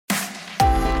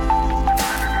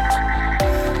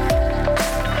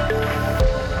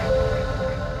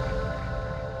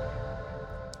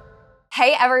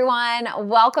Hey everyone,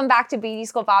 welcome back to Beauty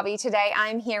School Bobby. Today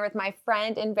I'm here with my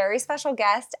friend and very special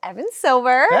guest, Evan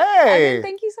Silver. Hey! Evan,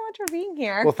 thank you so much for being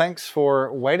here. Well, thanks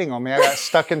for waiting on me. I got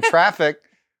stuck in traffic,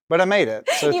 but I made it.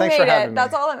 So thanks for having me.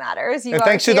 That's all that matters. And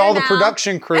thanks to all the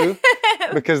production crew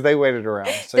because they waited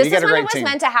around. So this you got is a when great it was team.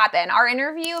 meant to happen. Our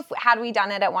interview, had we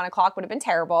done it at 1 o'clock, would have been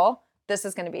terrible. This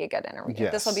is going to be a good interview.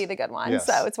 Yes. This will be the good one, Yes.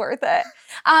 so it's worth it.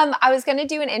 I was going to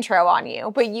do an intro on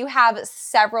you, but you have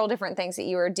several different things that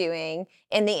you are doing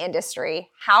in the industry.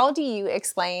 How do you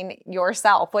explain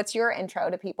yourself? What's your intro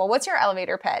to people? What's your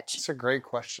elevator pitch? It's a great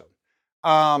question.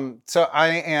 So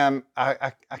I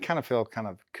kind of feel kind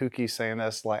of kooky saying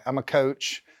this, like I'm a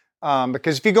coach.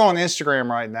 Because if you go on Instagram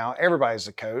right now, everybody's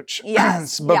a coach.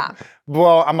 Yes.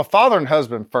 Well, I'm a father and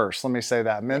husband first. Let me say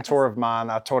that. Mentor of mine,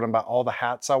 I told him about all the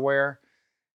hats I wear.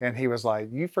 And he was like,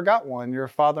 you forgot one. You're a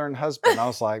father and husband. I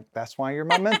was like, that's why you're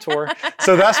my mentor.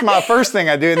 So that's my first thing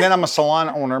I do. And then I'm a salon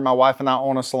owner. My wife and I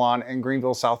own a salon in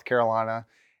Greenville, South Carolina.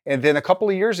 And then a couple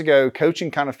of years ago, coaching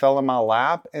kind of fell in my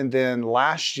lap. And then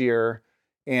last year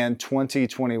in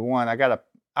 2021,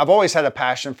 I've always had a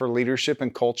passion for leadership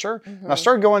and culture. Mm-hmm. And I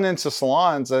started going into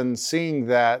salons and seeing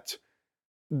that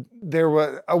there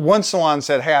was one salon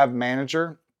said, hey, I have a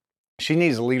manager. She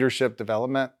needs leadership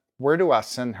development. Where do I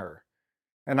send her?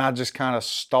 And I just kind of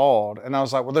stalled. And I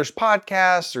was like, well, there's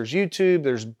podcasts, there's YouTube,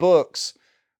 there's books,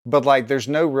 but like there's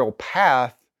no real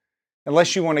path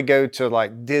unless you want to go to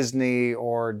like Disney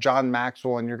or John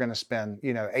Maxwell and you're going to spend,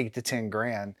 8 to 10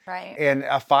 grand. Right. And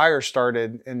a fire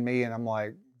started in me and I'm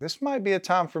like, this might be a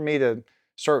time for me to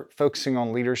start focusing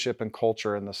on leadership and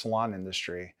culture in the salon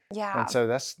industry. Yeah. And so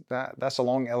that's a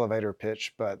long elevator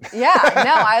pitch, but yeah,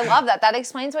 no, I love that. That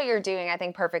explains what you're doing, I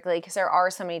think, perfectly, because there are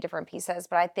so many different pieces.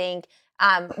 But I think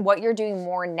what you're doing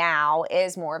more now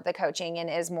is more of the coaching and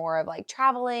is more of like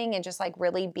traveling and just like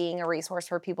really being a resource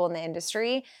for people in the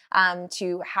industry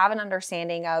to have an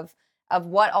understanding of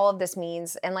what all of this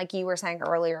means. And like you were saying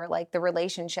earlier, like the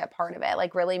relationship part of it,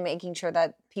 like really making sure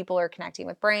that people are connecting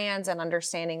with brands and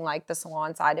understanding like the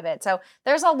salon side of it. So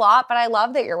there's a lot, but I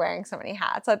love that you're wearing so many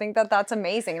hats. I think that that's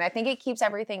amazing. And I think it keeps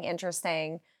everything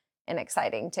interesting and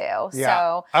exciting too. yeah.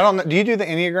 So I don't know. Do you do the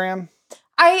Enneagram?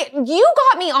 You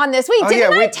got me on this. Wait,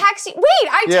 didn't I text you?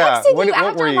 Wait, I texted you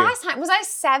after last time. Was I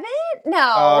 7?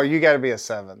 No. Oh, you got to be a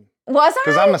 7. Was I?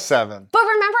 Because I'm a 7. But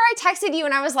remember I texted you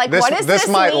and I was like, what does this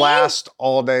This might mean? last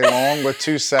all day long with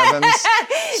 2 7s.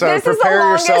 So this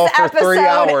prepare is the yourself for 3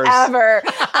 hours. Ever.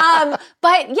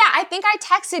 But yeah, I think I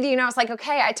texted you and I was like,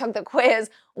 okay, I took the quiz.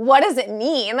 What does it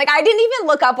mean? Like, I didn't even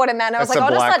look up what it meant. I was like, I'll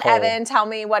just let Evan tell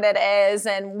me what it is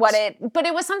and but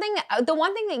it was something, the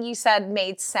one thing that you said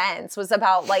made sense was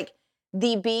about like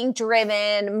the being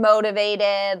driven,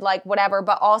 motivated, like whatever,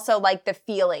 but also like the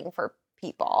feeling for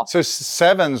people. So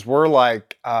 7s, we're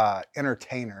like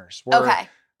entertainers. Okay.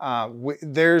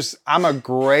 I'm a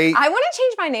great. I want to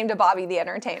change my name to Bobby the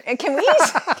Entertainer. Can we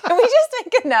just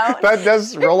make a note? That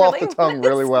does roll off the tongue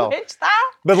really well. Switch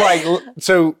that? But like,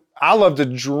 so I love to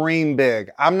dream big.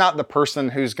 I'm not the person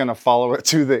who's going to follow it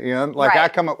to the end. Like I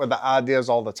come up with the ideas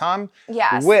all the time,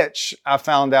 yes. Which I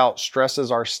found out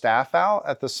stresses our staff out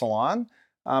at the salon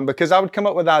because I would come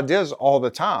up with ideas all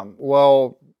the time.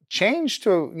 Well, change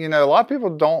to, a lot of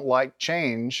people don't like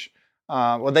change.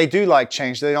 Well, they do like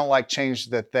change. They don't like change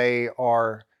that they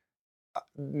are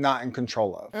not in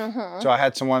control of. Mm-hmm. So I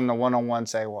had someone in a one-on-one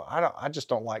say, well, I just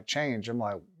don't like change. I'm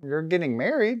like, you're getting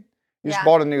married. You just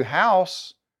bought a new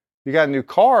house. You got a new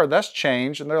car. That's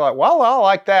change. And they're like, well, I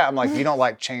like that. I'm like, you don't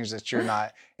like change that you're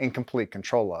not in complete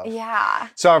control of. Yeah.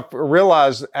 So I've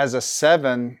realized as a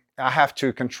 7, I have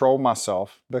to control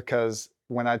myself because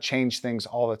when I change things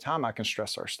all the time, I can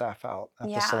stress our staff out at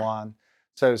the salon.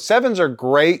 So 7s are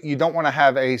great. You don't want to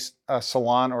have a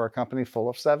salon or a company full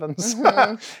of 7s.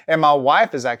 Mm-hmm. And my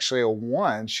wife is actually a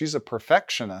 1. She's a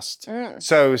perfectionist.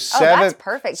 So 7, that's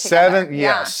perfect.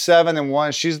 7, 7 and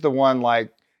 1. She's the one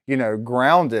like,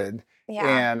 grounded. Yeah.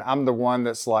 And I'm the one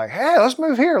that's like, hey, let's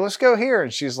move here. Let's go here.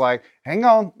 And she's like, hang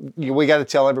on. We got to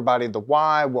tell everybody the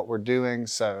why, what we're doing.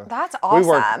 So that's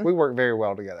awesome. We work very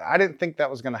well together. I didn't think that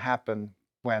was going to happen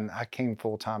when I came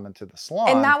full-time into the salon.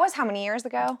 And that was how many years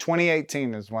ago?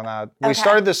 2018 is when we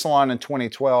started the salon in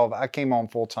 2012. I came on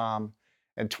full-time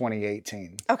in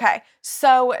 2018. Okay.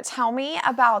 So tell me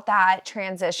about that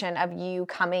transition of you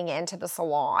coming into the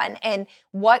salon and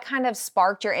what kind of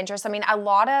sparked your interest. I mean, a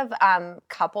lot of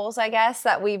couples, I guess,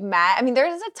 that we've met. I mean,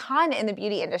 there's a ton in the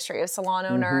beauty industry of salon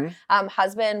owner,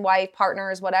 husband, wife,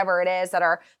 partners, whatever it is that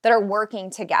are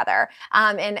working together.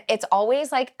 And it's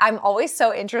always like, I'm always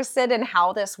so interested in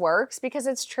how this works because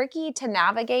it's tricky to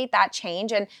navigate that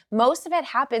change. And most of it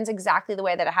happens exactly the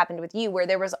way that it happened with you, where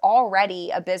there was already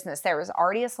a business, there was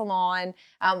already a salon.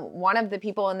 One of the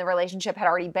people in the relationship had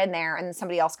already been there and then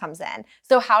somebody else comes in.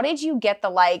 So how did you get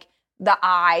the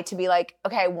eye to be like,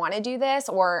 okay, I want to do this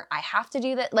or I have to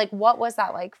do that? Like, what was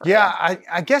that like for you? Yeah,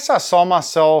 I guess I saw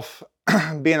myself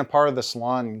being a part of the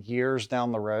salon years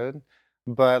down the road.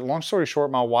 But long story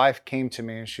short, my wife came to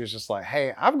me and she was just like,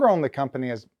 hey, I've grown the company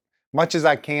as much as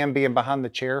I can being behind the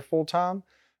chair full time.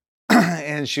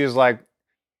 And she was like,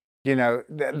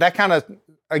 that kind of,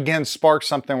 again, sparked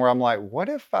something where I'm like, what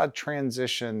if I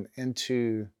transition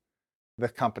into the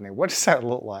company? What does that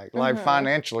look like? Like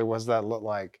financially, what does that look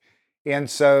like? And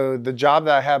so the job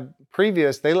that I had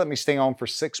previous, they let me stay on for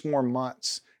 6 more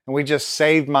months. And we just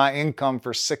saved my income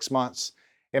for 6 months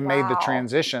and made the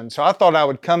transition. So I thought I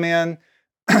would come in,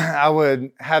 I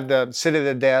would have the sit at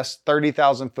a desk,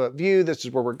 30,000 foot view. This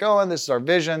is where we're going. This is our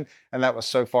vision. And that was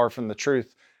so far from the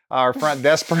truth. Our front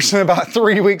desk person about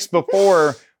 3 weeks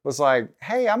before was like,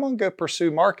 hey, I'm going to go pursue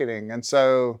marketing. And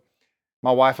so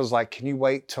my wife was like, can you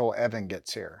wait till Evan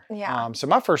gets here? Yeah. So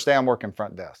my first day I'm working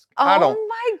front desk. Oh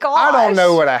my gosh. I don't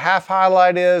know what a half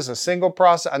highlight is, a single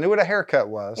process. I knew what a haircut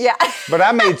was. Yeah. But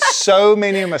I made so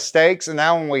many mistakes. And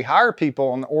now when we hire people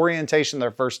on orientation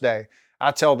their first day,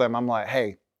 I tell them, I'm like,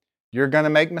 hey, you're going to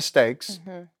make mistakes.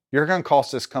 You're going to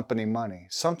cost this company money,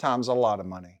 sometimes a lot of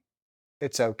money.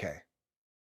 It's okay.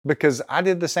 Because I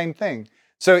did the same thing.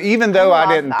 So even though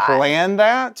I didn't plan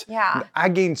that, I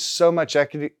gained so much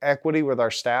equity with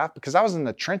our staff because I was in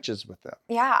the trenches with them.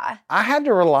 Yeah. I had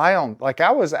to rely on,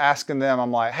 I was asking them,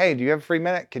 I'm like, hey, do you have a free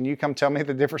minute? Can you come tell me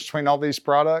the difference between all these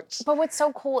products? But what's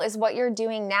so cool is what you're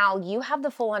doing now, you have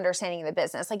the full understanding of the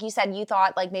business. Like you said, you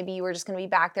thought like maybe you were just going to be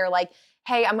back there like,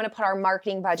 hey, I'm going to put our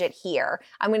marketing budget here.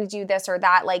 I'm going to do this or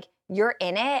that. Like, you're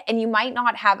in it and you might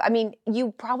not have, I mean,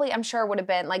 you probably, I'm sure would have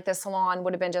been like the salon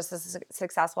would have been just as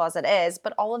successful as it is,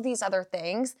 but all of these other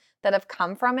things that have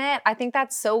come from it, I think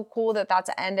that's so cool that that's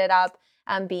ended up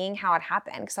being how it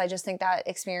happened. Because I just think that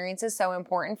experience is so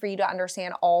important for you to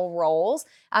understand all roles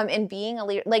and being a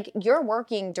leader. Like you're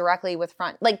working directly with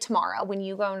like tomorrow, when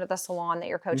you go into the salon that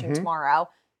you're coaching tomorrow,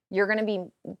 you're going to be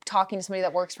talking to somebody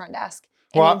that works front desk.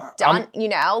 And that's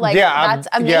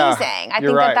amazing. I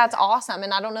think that's awesome.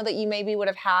 And I don't know that you maybe would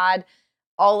have had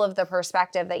all of the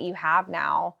perspective that you have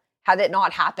now had it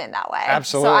not happened that way.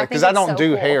 Absolutely. Because I don't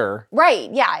do hair.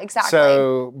 Right. Yeah, exactly.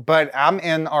 So, but I'm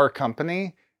in our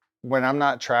company. When I'm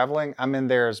not traveling, I'm in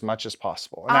there as much as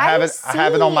possible. And I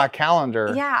have it on my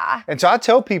calendar. Yeah. And so I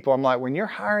tell people, I'm like, when you're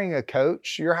hiring a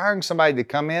coach, you're hiring somebody to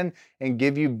come in and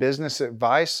give you business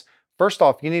advice. First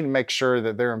off, you need to make sure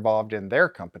that they're involved in their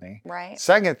company. Right.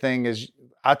 Second thing is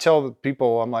I tell the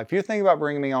people, I'm like, if you're thinking about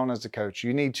bringing me on as a coach,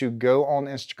 you need to go on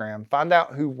Instagram, find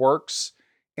out who works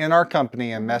in our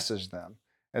company and message them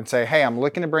and say, hey, I'm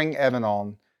looking to bring Evan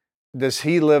on. Does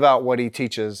he live out what he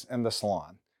teaches in the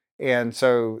salon? And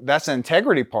so that's the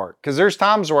integrity part. Because there's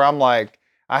times where I'm like,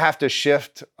 I have to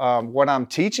shift what I'm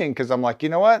teaching because I'm like, you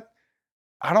know what?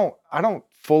 I don't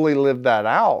fully live that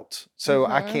out. So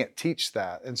I can't teach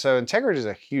that. And so integrity is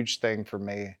a huge thing for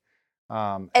me.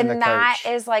 And that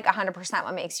is like 100%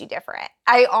 what makes you different.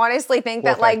 I honestly think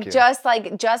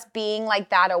that just being like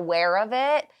that aware of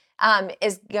it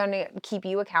is going to keep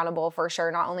you accountable for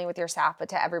sure, not only with your staff, but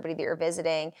to everybody that you're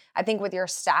visiting. I think with your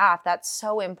staff, that's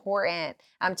so important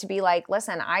to be like,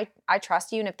 listen, I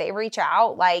trust you. And if they reach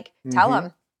out, like tell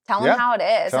them how it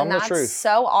is. Tell and them the truth. That's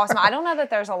so awesome. I don't know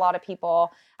that there's a lot of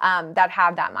people that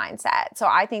have that mindset. So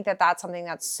I think that that's something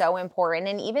that's so important.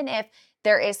 And even if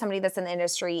there is somebody that's in the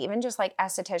industry, even just like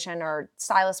esthetician or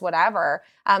stylist, whatever,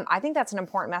 I think that's an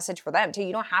important message for them too.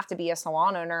 You don't have to be a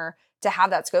salon owner to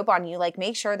have that scope on you. Like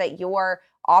make sure that you're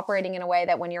operating in a way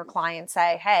that when your clients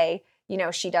say, hey, you know,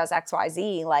 she does X, Y,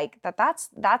 Z, like that's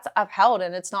upheld.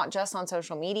 And it's not just on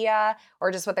social media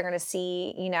or just what they're going to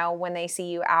see, you know, when they see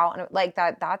you out and like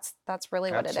that's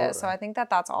really what it is. So I think that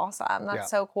that's awesome.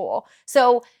 That's so cool.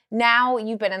 So now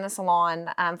you've been in the salon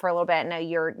for a little bit. Now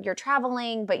you're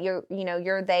traveling, but you're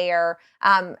there.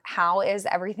 How is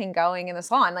everything going in the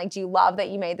salon? Like, do you love that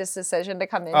you made this decision to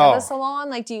come into the salon?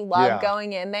 Like, do you love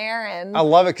going in there? And I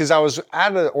love it because I was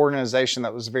at an organization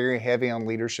that was very heavy on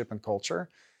leadership and culture.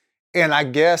 And I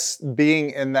guess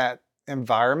being in that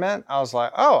environment, I was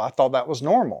like, oh, I thought that was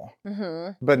normal.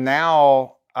 Mm-hmm. But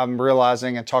now I'm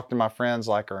realizing and talk to my friends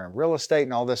like are in real estate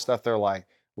and all this stuff. They're like,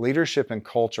 leadership and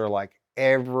culture, like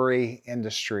every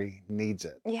industry needs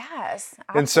it. Yes.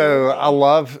 Absolutely. And so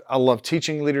I love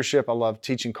teaching leadership. I love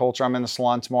teaching culture. I'm in the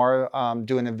salon tomorrow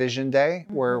doing a vision day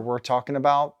where we're talking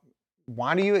about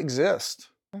why do you exist?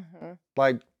 Mm-hmm.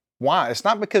 Like, why? It's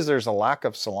not because there's a lack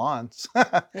of salons.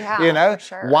 Yeah, you know, for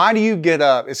sure. Why do you get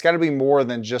up? It's got to be more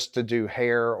than just to do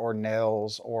hair or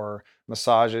nails or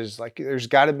massages. Like there's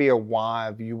got to be a why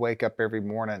of you wake up every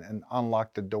morning and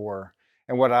unlock the door.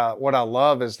 And what I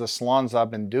love is the salons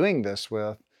I've been doing this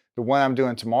with. The one I'm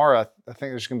doing tomorrow, I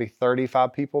think there's going to be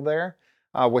 35 people there,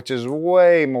 which is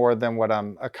way more than what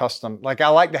I'm accustomed. Like I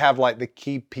like to have like the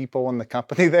key people in the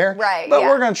company there. Right. But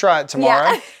we're going to try it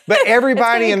tomorrow. Yeah. But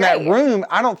everybody in that great. room,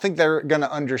 I don't think they're going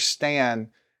to understand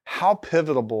how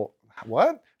pivotal.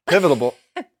 What? Pivotal.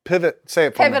 Pivot. Say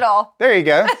it for me. Pivotal. There you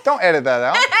go. Don't edit that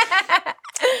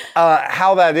out.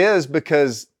 How that is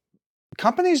because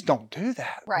companies don't do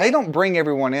that. Right. They don't bring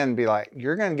everyone in and be like,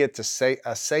 you're going to get to say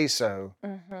a say-so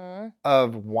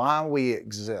of why we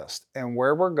exist and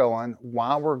where we're going,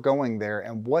 why we're going there,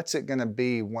 and what's it going to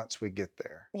be once we get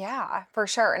there. Yeah, for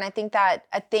sure. And I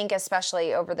think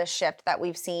especially over the shift that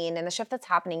we've seen and the shift that's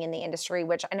happening in the industry,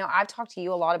 which I know I've talked to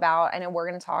you a lot about. I know we're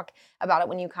going to talk about it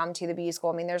when you come to the beauty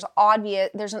school. I mean,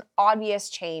 there's an obvious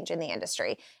change in the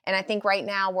industry. And I think right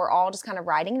now we're all just kind of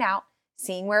riding it out,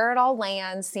 seeing where it all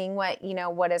lands, seeing what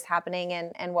is happening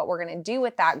and what we're going to do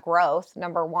with that growth,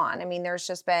 number one. I mean, there's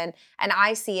just been, and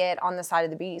I see it on the side of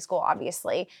the beauty school,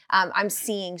 obviously. I'm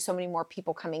seeing so many more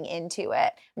people coming into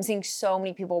it. I'm seeing so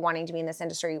many people wanting to be in this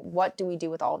industry. What do we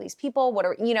do with all these people?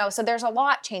 So there's a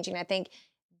lot changing. I think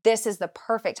this is the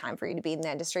perfect time for you to be in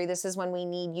the industry. This is when we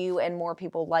need you and more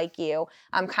people like you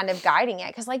kind of guiding it.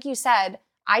 Because like you said,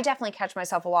 I definitely catch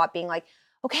myself a lot being like,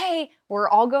 okay, we're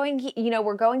all going,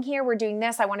 we're going here, we're doing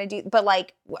this, I want to do, but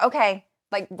like, okay,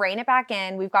 like rein it back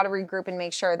in. We've got to regroup and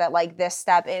make sure that like this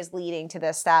step is leading to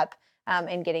this step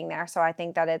and getting there. So I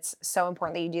think that it's so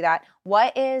important that you do that.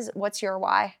 What's your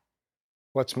why?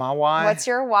 What's my why? What's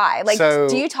your why? Like,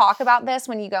 do you talk about this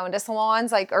when you go into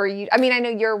salons? Like, I know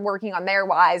you're working on their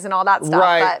whys and all that stuff.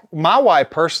 Right. But my why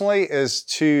personally is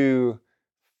to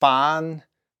find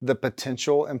the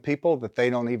potential in people that they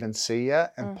don't even see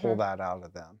yet and pull that out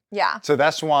of them. Yeah. So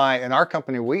that's why in our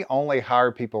company, we only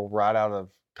hire people right out of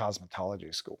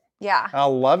cosmetology school. Yeah. And I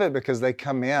love it because they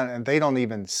come in and they don't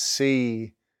even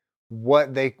see where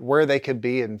they could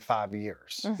be in 5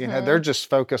 years. They're just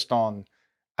focused on,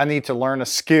 I need to learn a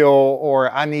skill or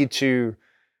I need to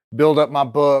build up my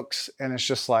books. And it's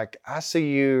just like, I see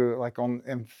you like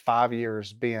in 5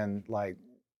 years being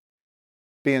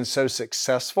so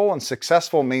successful, and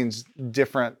successful means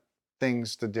different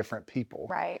things to different people.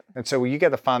 Right. And so you got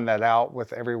to find that out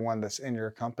with everyone that's in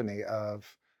your company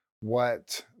of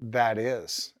what that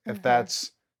is. If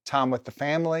that's time with the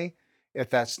family,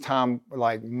 if that's time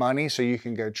like money so you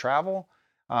can go travel,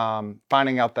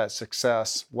 finding out that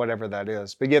success, whatever that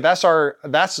is. But yeah,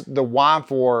 that's the why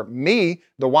for me,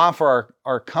 the why for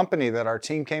our company that our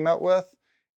team came up with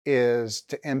is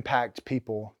to impact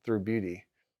people through beauty.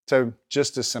 So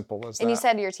just as simple as that. And you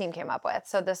said your team came up with.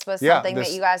 So this was something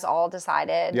that you guys all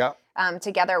decided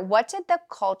together. What did the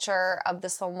culture of the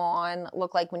salon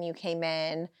look like when you came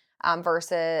in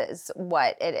versus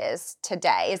what it is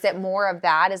today? Is it more of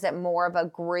that? Is it more of a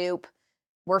group?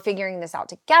 We're figuring this out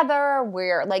together.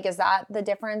 Is that the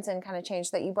difference and kind of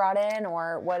change that you brought in,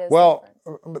 or what is? Well,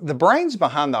 the brains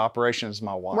behind the operation is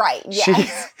my wife. Right.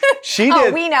 Yes. She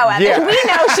did. We know it. Yeah. We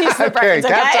know she's the brains.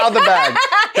 Okay. Cat's out of the bag.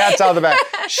 Cat's out of the bag.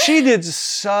 She did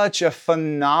such a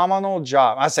phenomenal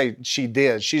job. I say she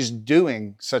did. She's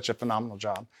doing such a phenomenal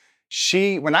job.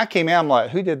 When I came in, I'm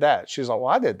like, who did that? She's like, well,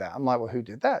 I did that. I'm like, well, who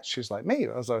did that? She's like, me.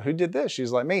 I was like, who did this?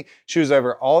 She's like, me. She was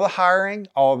over all the hiring,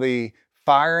 all the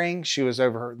firing. She was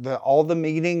over all the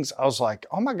meetings. I was like,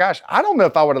 oh my gosh, I don't know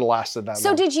if I would have lasted that long.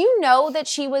 So did you know that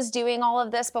she was doing all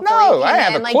of this before no, you came I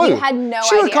didn't in? have a clue. You had no idea.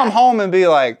 She would come home and be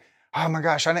like, oh my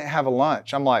gosh, I didn't have a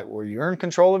lunch. I'm like, well, you're in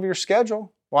control of your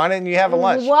schedule. Why didn't you have a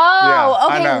lunch? Whoa, yeah,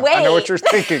 okay, wait. I know what you're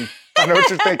thinking.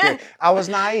 I was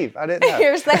naive. I didn't know.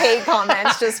 Here's the hate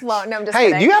comments just flowing. No, I'm just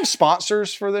kidding. kidding. Do you have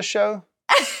sponsors for this show?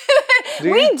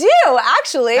 We do,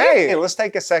 actually. Hey, let's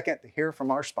take a second to hear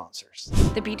from our sponsors.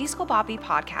 The Beauty School Bobby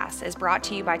podcast is brought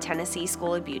to you by Tennessee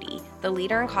School of Beauty, the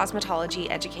leader in cosmetology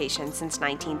education since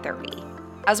 1930.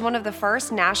 As one of the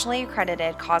first nationally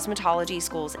accredited cosmetology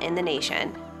schools in the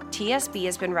nation, TSB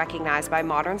has been recognized by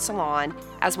Modern Salon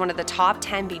as one of the top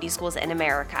 10 beauty schools in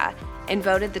America and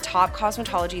voted the top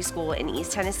cosmetology school in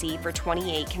East Tennessee for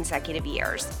 28 consecutive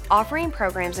years, offering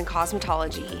programs in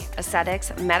cosmetology,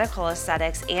 aesthetics, medical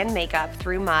aesthetics, and makeup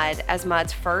through MUD as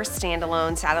MUD's first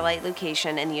standalone satellite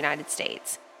location in the United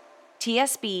States.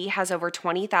 TSB has over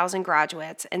 20,000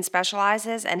 graduates and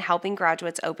specializes in helping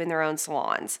graduates open their own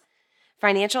salons.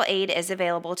 Financial aid is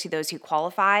available to those who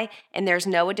qualify, and there's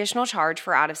no additional charge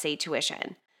for out-of-state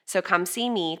tuition. So come see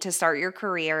me to start your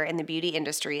career in the beauty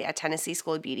industry at Tennessee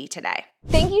School of Beauty today.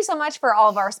 Thank you so much for all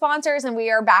of our sponsors, and we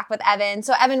are back with Evan.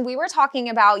 So Evan, we were talking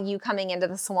about you coming into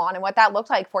the salon and what that looked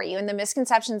like for you and the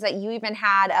misconceptions that you even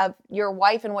had of your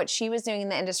wife and what she was doing in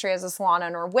the industry as a salon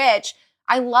owner, which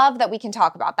I love that we can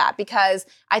talk about that because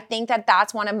I think that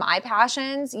that's one of my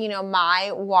passions. You know,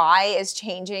 my why is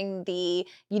changing the,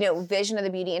 vision of the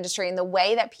beauty industry and the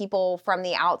way that people from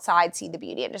the outside see the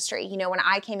beauty industry. You know, when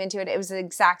I came into it, it was the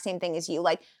exact same thing as you.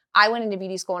 Like, I went into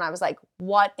beauty school and I was like,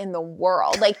 what in the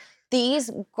world? Like,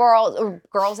 these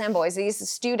girls and boys, these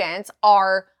students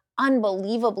are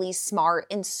unbelievably smart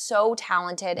and so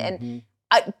talented and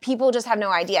people just have no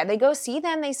idea. They go see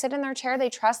them, they sit in their chair, they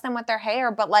trust them with their hair,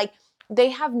 but like, they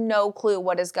have no clue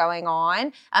what is going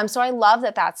on. So I love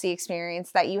that that's the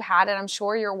experience that you had. And I'm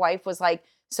sure your wife was like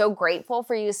so grateful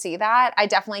for you to see that. I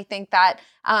definitely think that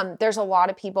there's a lot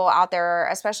of people out there,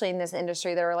 especially in this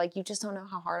industry, that are like, you just don't know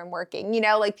how hard I'm working.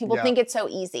 Like people think it's so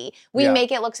easy. We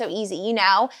make it look so easy,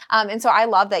 And so I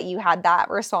love that you had that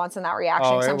response and that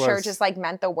reaction. Because I'm sure it just like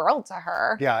meant the world to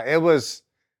her. Yeah, it was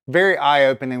very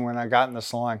eye-opening when I got in the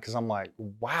salon because I'm like,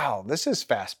 wow, this is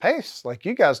fast-paced. Like,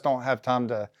 you guys don't have time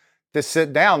to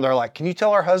sit down. They're like, can you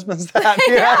tell our husbands that?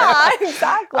 Yeah,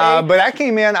 exactly. But I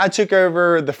came in, I took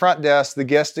over the front desk, the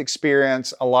guest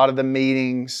experience, a lot of the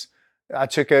meetings. I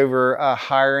took over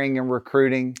hiring and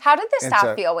recruiting. How did the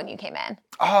staff feel when you came in?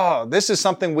 Oh, this is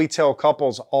something we tell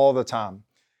couples all the time,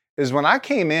 is when I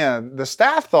came in, the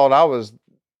staff thought I was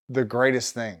the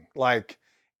greatest thing. Like,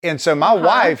 and so my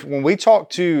wife, when we talk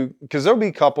to, because there'll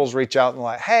be couples reach out and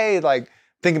like, hey, like,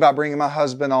 think about bringing my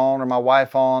husband on or my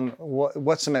wife on.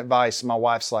 What's some advice? And my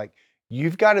wife's like,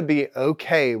 you've got to be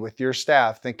okay with your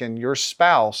staff thinking your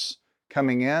spouse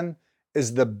coming in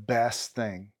is the best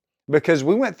thing. Because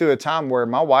we went through a time where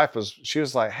my wife she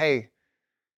was like, hey,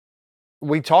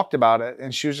 we talked about it.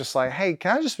 And she was just like, hey,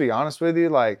 can I just be honest with you?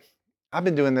 Like, I've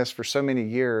been doing this for so many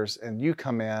years and you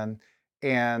come in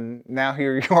and now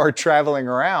here you are traveling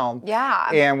around.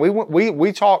 Yeah. And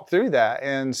we talked through that.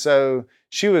 And so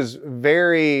she was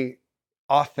very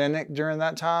authentic during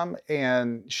that time.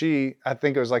 And I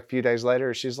think it was like a few days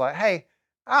later, she's like, hey,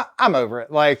 I'm over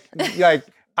it. Like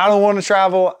I don't want to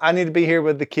travel. I need to be here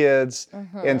with the kids.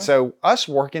 And so us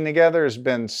working together has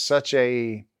been such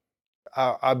a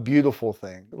beautiful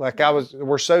thing. Like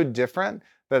we're so different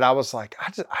that I was like,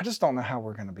 I just don't know how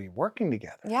we're going to be working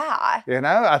together. Yeah.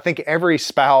 I think every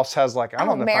spouse has like, I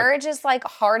don't know. Marriage is like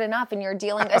hard enough and you're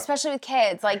dealing, especially with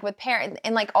kids, like with parents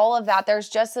and like all of that. There's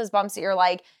just those bumps that you're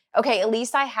like, okay, at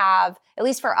least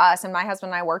for us and my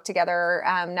husband and I work together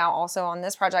now also on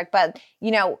this project. But,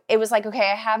 it was like,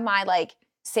 okay, I have my like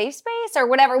safe space or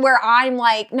whatever, where I'm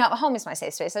like, no, home is my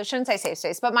safe space. I shouldn't say safe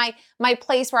space, but my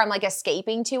place where I'm like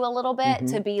escaping to a little bit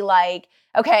to be like,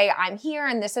 okay, I'm here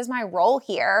and this is my role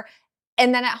here.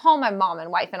 And then at home, I'm mom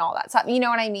and wife and all that stuff. You know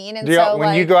what I mean? And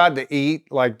when you go out to eat,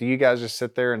 like, do you guys just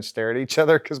sit there and stare at each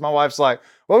other? Because my wife's like,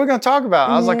 what are we going to talk about?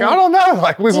 I was like, I don't know.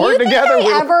 Like, we work together. Do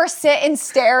you ever sit and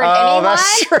stare at anyone?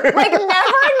 That's true. Like, never in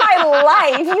my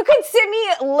life. You could sit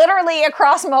me literally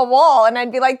across my wall and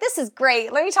I'd be like, this is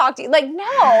great. Let me talk to you. Like,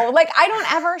 no. Like, I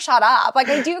don't ever shut up. Like,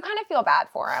 I do kind of feel bad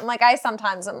for him. Like,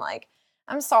 sometimes I'm like,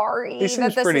 I'm sorry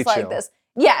that this is like this.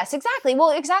 Yes, exactly.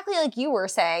 Well, exactly like you were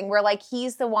saying, where like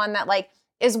he's the one that like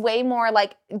is way more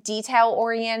like detail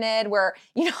oriented, where,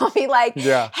 I'll be like,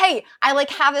 hey, I like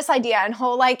have this idea, and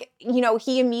he'll like,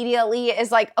 he immediately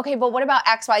is like, okay, but what about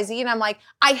X, Y, Z? And I'm like,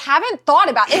 I haven't thought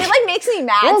about it. And it like makes me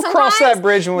mad We'll sometimes. cross that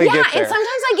bridge when we get there. And sometimes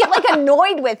I get like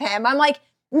annoyed with him. I'm like,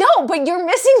 no, but you're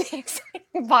missing the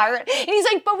exciting part. And he's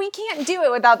like, but we can't do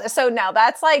it without this. So no,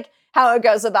 that's like how it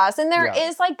goes with us. And there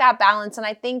is like that balance. And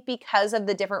I think because of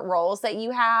the different roles that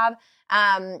you have,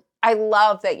 I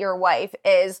love that your wife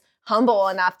is humble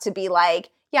enough to be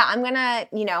like, yeah, I'm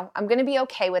going to be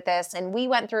okay with this. And we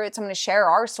went through it. So I'm going to share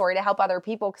our story to help other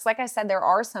people. Cause like I said, there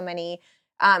are so many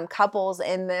couples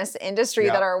in this industry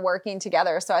that are working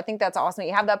together. So I think that's awesome that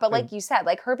you have that. But like you said,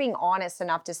 like her being honest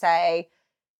enough to say,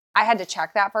 I had to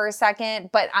check that for a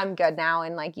second, but I'm good now.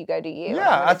 And like, you go do you.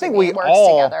 Yeah. I think we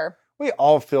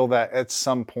all feel that at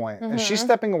some point. And she's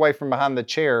stepping away from behind the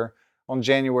chair on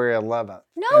January 11th.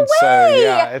 No way. So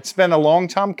yeah, it's been a long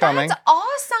time coming. That's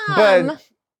awesome. But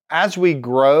as we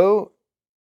grow,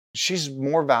 she's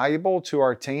more valuable to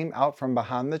our team out from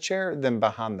behind the chair than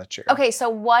behind the chair. Okay, so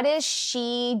what is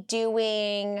she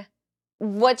doing?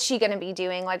 What's she going to be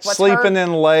doing? Like, what's sleeping her...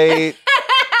 in late,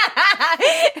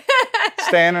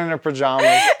 standing in her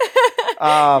pajamas.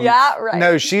 Yeah, right.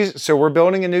 No, so we're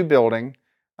building a new building.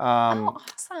 Oh,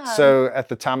 awesome. So at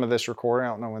the time of this recording,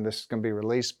 I don't know when this is going to be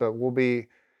released, but we'll be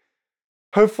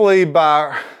hopefully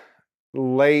by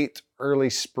early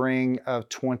spring of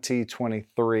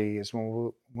 2023 is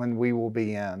when we will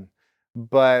be in.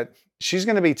 But she's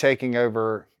going to be taking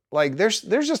over. Like there's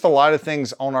just a lot of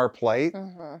things on our plate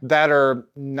that are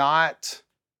not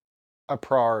a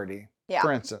priority. Yeah.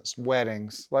 For instance,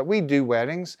 weddings. Like we do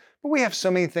weddings, but we have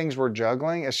so many things we're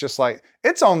juggling. It's just like,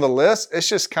 it's on the list. It's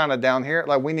just kind of down here.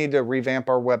 Like we need to revamp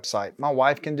our website. My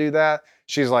wife can do that.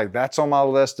 She's like, that's on my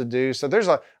list to do. So there's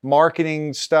a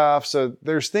marketing stuff. So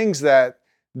there's things that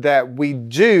we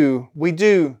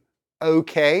do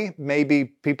okay. Maybe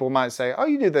people might say, oh,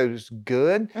 you do those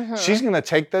good. She's going to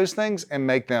take those things and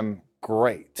make them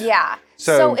great. Yeah.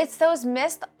 So it's those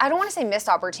I don't want to say missed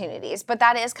opportunities, but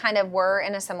that is kind of, we're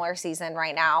in a similar season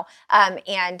right now,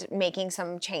 and making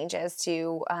some changes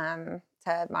to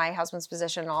my husband's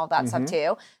position and all of that stuff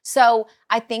too. So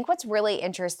I think what's really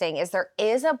interesting is there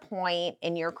is a point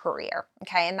in your career,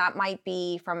 okay? And that might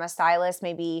be from a stylist,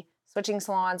 maybe switching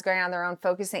salons, going on their own,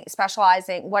 focusing,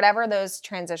 specializing, whatever those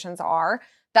transitions are,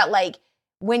 that like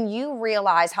when you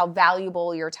realize how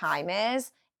valuable your time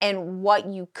is and what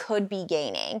you could be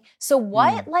gaining. So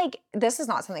what, like, this is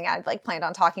not something I'd like planned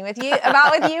on talking with you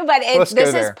about with you, but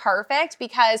this is perfect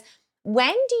because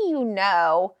when do you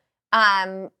know,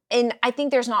 and I think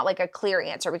there's not like a clear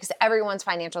answer because everyone's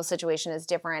financial situation is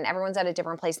different. Everyone's at a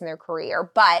different place in their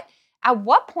career, but at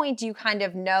what point do you kind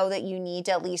of know that you need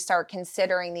to at least start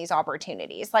considering these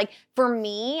opportunities? Like for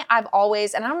me, I've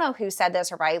always, and I don't know who said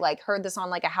this or if I like heard this on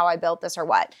like a How I Built This or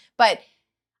what, but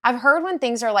I've heard when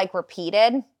things are like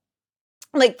repeated,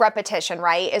 like repetition,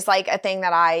 right, is like a thing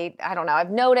that I don't know, I've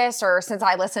noticed, or since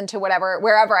I listened to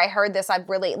wherever I heard this, I've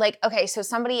really like, okay, so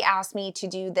somebody asked me to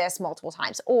do this multiple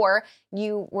times, or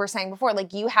you were saying before,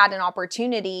 like you had an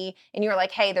opportunity and you were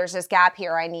like, hey, there's this gap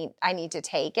here, I need to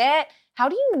take it. How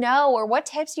do you know, or what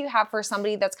tips do you have for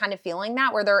somebody that's kind of feeling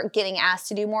that, where they're getting asked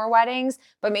to do more weddings,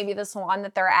 but maybe the salon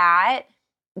that they're at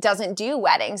doesn't do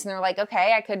weddings, and they're like,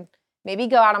 okay, I could maybe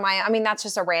go out on I mean, that's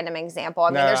just a random example. I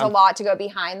mean, there's a lot to go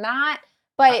behind that.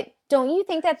 But don't you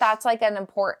think that that's like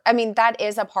that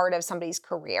is a part of somebody's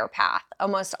career path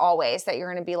almost always, that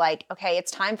you're going to be like, okay, it's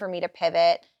time for me to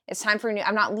pivot. It's time for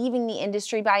I'm not leaving the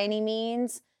industry by any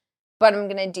means, but I'm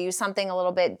going to do something a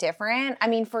little bit different. I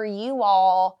mean, for you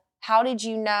all, how did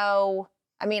you know?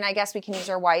 I mean, I guess we can use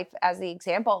your wife as the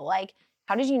example. Like,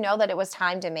 how did you know that it was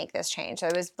time to make this change?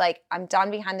 It was like, I'm done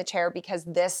behind the chair because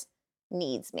this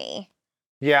needs me.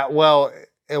 Yeah, well,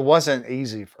 it wasn't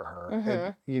easy for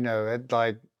her.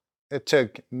 It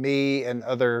took me and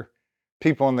other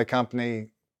people in the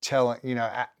company telling, being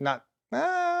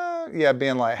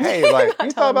like, hey, like,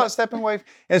 you thought about stepping away?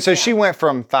 And so she went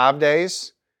from 5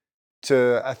 days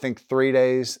to, I think, 3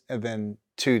 days and then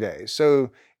 2 days.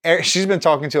 So she's been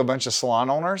talking to a bunch of salon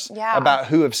owners about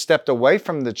who have stepped away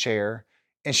from the chair,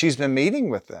 and she's been meeting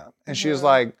with them. And she was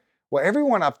like, well,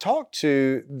 everyone I've talked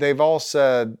to, they've all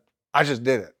said, I just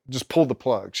did it. Just pulled the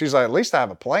plug. She's like, at least I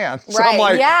have a plan. So I'm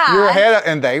like, you're ahead.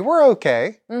 And they were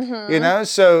okay.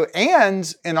 So,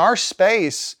 and in our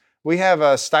space, we have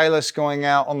a stylist going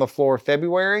out on the floor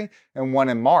February and one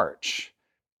in March.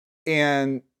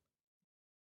 And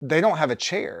they don't have a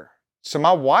chair. So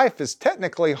my wife is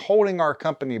technically holding our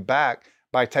company back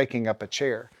by taking up a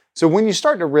chair. So when you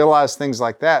start to realize things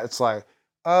like that, it's like,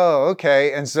 oh,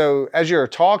 okay. And so as you're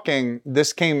talking,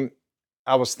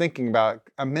 I was thinking about,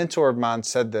 a mentor of mine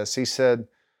said this. He said,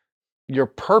 your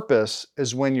purpose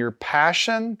is when your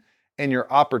passion and your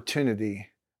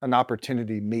an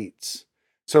opportunity meets.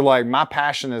 So like my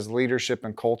passion is leadership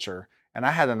and culture. And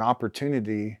I had an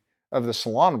opportunity of the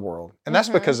salon world. And that's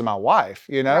because of my wife,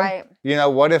 Right.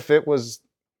 What if it was,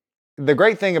 the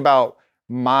great thing about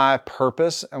my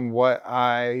purpose and what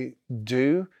I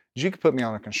do is you could put me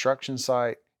on a construction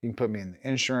site. You can put me in the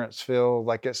insurance field.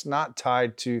 Like, it's not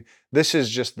tied to, this is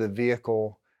just the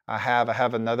vehicle I have. I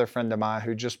have another friend of mine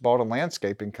who just bought a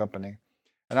landscaping company.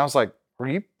 And I was like, were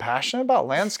you passionate about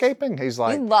landscaping? He's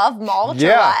like, you love mulch or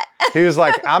what? He was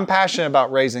like, I'm passionate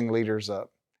about raising leaders up,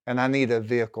 and I need a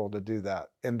vehicle to do that.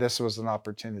 And this was an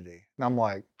opportunity. And I'm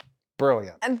like,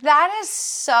 brilliant. And that is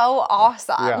so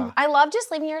awesome. Yeah. I love just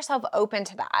leaving yourself open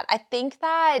to that. I think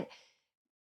that,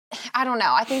 I don't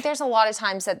know. I think there's a lot of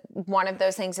times that one of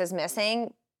those things is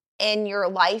missing. in your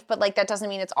life, but like that doesn't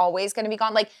mean it's always going to be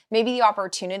gone. Like maybe the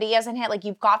opportunity hasn't hit. Like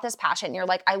you've got this passion and you're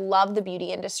like, I love the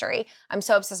beauty industry. I'm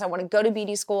so obsessed. I want to go to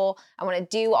beauty school. I want to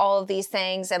do all of these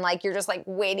things. And like you're just like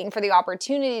waiting for the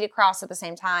opportunity to cross at the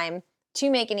same time to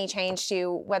make any change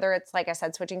to whether it's, like I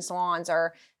said, switching salons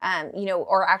or,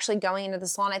 or actually going into the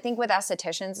salon. I think with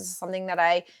estheticians, this is something that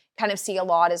I kind of see a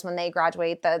lot is when they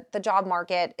graduate, the job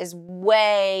market is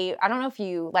way, I don't know if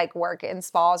you like work in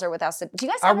spas or with us. Do you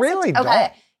guys have I really don't.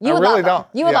 Okay. You I would really love them. don't.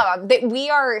 You would Yeah. love them. We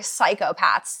are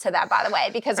psychopaths to them, by the way,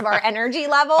 because of our energy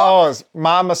level. Oh, it's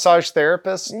my massage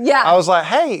therapist. Yeah. I was like,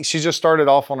 hey, she just started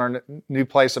off on her new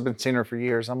place. I've been seeing her for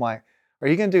years. I'm like, are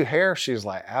you going to do hair? She's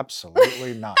like,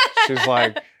 absolutely not. She's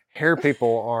like, hair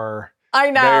people are,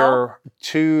 I know. they're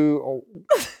too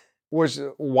was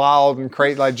wild and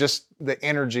crazy. Like just the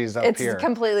energies up here. It's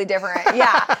completely different.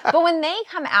 Yeah. But when they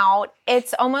come out,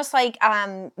 it's almost like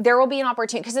there will be an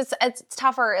opportunity because it's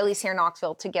tougher, at least here in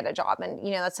Knoxville, to get a job. And,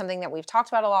 that's something that we've talked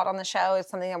about a lot on the show.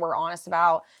 It's something that we're honest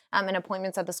about in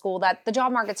appointments at the school, that the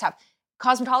job market's tough.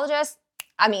 Cosmetologists,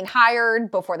 hired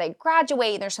before they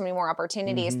graduate. There's so many more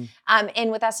opportunities. Mm-hmm.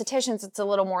 And with estheticians, it's a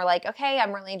little more like, okay,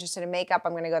 I'm really interested in makeup.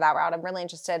 I'm going to go that route. I'm really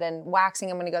interested in waxing.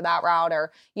 I'm going to go that route,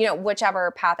 or, whichever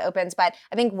path opens. But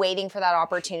I think waiting for that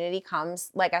opportunity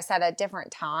comes, like I said, at different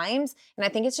times. And I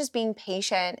think it's just being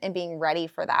patient and being ready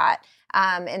for that.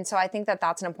 And so I think that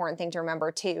that's an important thing to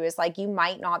remember too, is like, you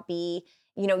might not be,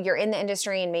 you're in the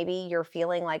industry and maybe you're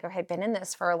feeling like, okay, I've been in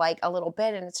this for like a little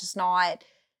bit and it's just not,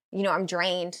 I'm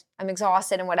drained, I'm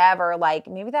exhausted and whatever, like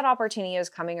maybe that opportunity is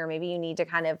coming, or maybe you need to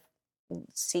kind of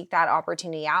seek that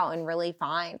opportunity out and really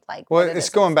find like. Well, it's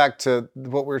going back to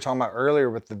what we were talking about earlier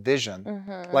with the vision.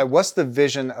 Mm-hmm. Like, what's the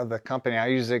vision of the company? I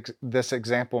use this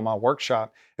example in my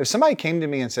workshop. If somebody came to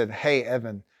me and said, hey,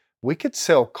 Evan, we could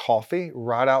sell coffee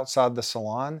right outside the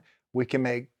salon, we can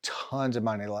make tons of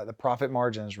money. Like the profit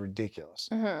margin is ridiculous.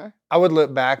 Mm-hmm. I would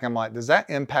look back and I'm like, does that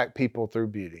impact people through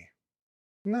beauty?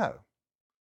 No.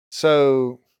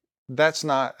 So that's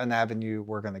not an avenue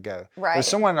we're going to go. Right. If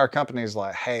someone in our company is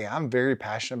like, hey, I'm very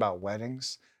passionate about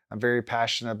weddings. I'm very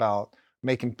passionate about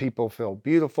making people feel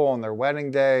beautiful on their wedding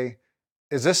day.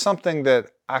 Is this something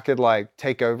that I could like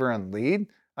take over and lead?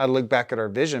 I'd look back at our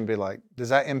vision and be like, does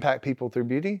that impact people through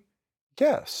beauty?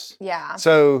 Yes. Yeah.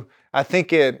 So I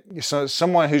think so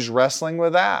someone who's wrestling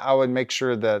with that, I would make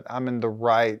sure that I'm in the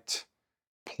right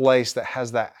place that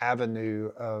has that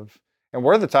avenue of, and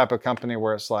we're the type of company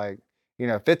where it's like,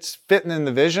 if it's fitting in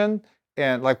the vision,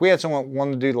 and like we had someone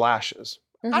want to do lashes.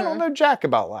 Mm-hmm. I don't know jack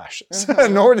about lashes,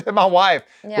 Mm-hmm. nor did my wife.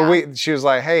 Yeah. But she was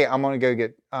like, hey, I'm going to go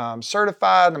get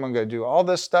certified. I'm going to go do all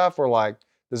this stuff. We're like,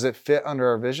 does it fit under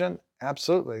our vision?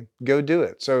 Absolutely. Go do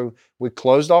it. So we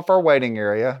closed off our waiting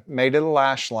area, made it a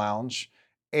lash lounge,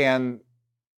 and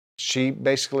she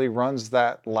basically runs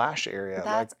that lash area.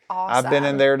 That's like, awesome. I've been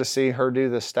in there to see her do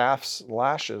the staff's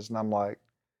lashes, and I'm like,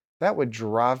 that would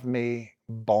drive me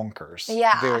bonkers.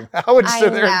 Yeah. I would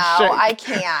sit there and shake. I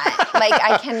can't. Like,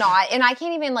 I cannot. And I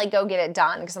can't even, like, go get it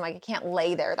done because I'm like, I can't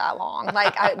lay there that long.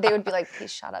 Like, they would be like,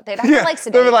 please shut up. They'd have to, like,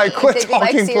 sedate They'd be like, me. quit They'd be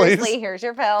like, talking, seriously, please. here's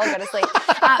your pill. Go to sleep.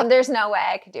 There's no way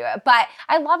I could do it. But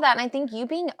I love that. And I think you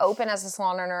being open as a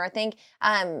salon owner, I think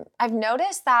I've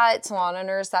noticed that salon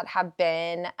owners that have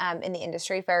been in the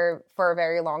industry for a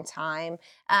very long time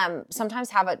sometimes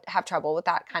have trouble with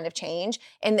that kind of change.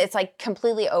 And it's, like,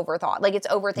 completely overthought. Like, it's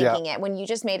overthinking it when you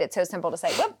just made it so simple to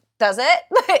say, whoop, does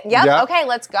it? Yep. Okay,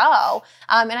 let's go.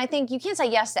 And I think you can't say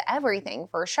yes to everything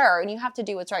for sure. And you have to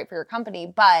do what's right for your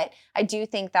company. But I do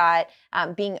think that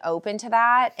being open to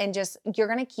that and just, you're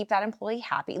going to keep that employee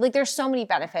happy. Like there's so many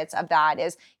benefits of that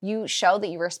is you show that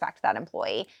you respect that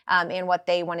employee and what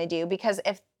they want to do. Because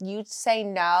if you say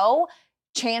no,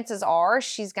 chances are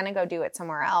she's going to go do it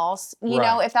somewhere else, you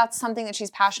know, if that's something that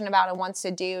she's passionate about and wants to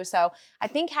do. So I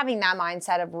think having that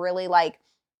mindset of really like,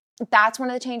 that's one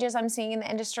of the changes I'm seeing in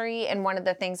the industry. And one of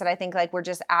the things that I think like we're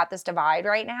just at this divide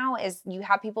right now is you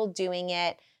have people doing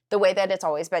it the way that it's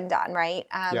always been done, right?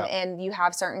 And you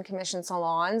have certain commission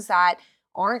salons that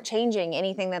aren't changing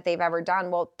anything that they've ever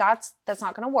done. Well, that's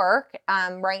not going to work.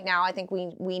 Right now, I think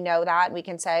we know that. We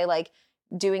can say like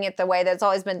doing it the way that's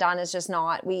always been done is just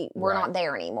not, we're not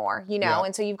there anymore, you know?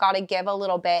 And so you've got to give a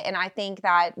little bit. And I think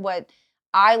that what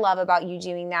I love about you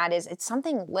doing that is it's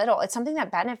something little. It's something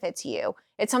that benefits you.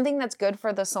 It's something that's good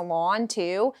for the salon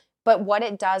too. But what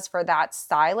it does for that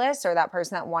stylist or that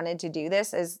person that wanted to do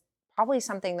this is probably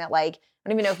something that like, I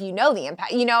don't even know if you know the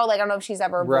impact, you know, like I don't know if she's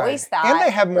ever voiced that. And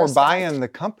they have more herself. buy-in in the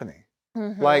company.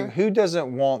 Mm-hmm. Like who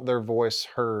doesn't want their voice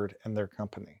heard in their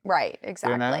company? Right,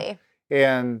 exactly. You know?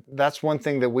 And that's one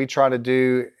thing that we try to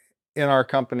do in our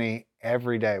company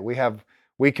every day. We have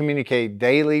We communicate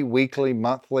daily, weekly,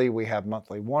 monthly. We have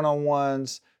monthly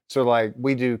one-on-ones. So like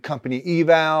we do company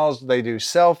evals, they do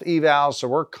self evals. So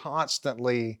we're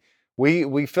constantly,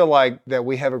 we feel like that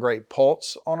we have a great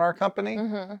pulse on our company.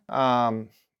 And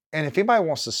if anybody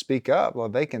wants to speak up, well,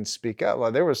 they can speak up.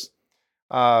 Like there was,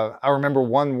 I remember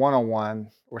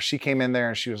one-on-one where she came in there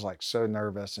and she was like so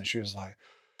nervous and she was like,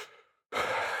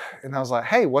 and I was like,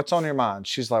 hey, what's on your mind?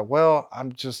 She's like, well,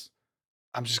 I'm just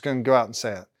going to go out and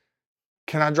say it.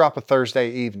 Can I drop a Thursday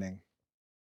evening?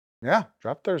 Yeah,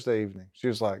 drop Thursday evening. She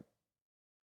was like,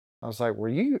 I was like,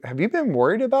 have you been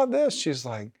worried about this? She's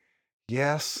like,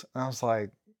 yes. And I was like,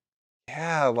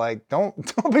 yeah, like don't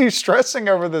be stressing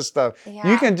over this stuff.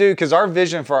 Yeah. You can do, because our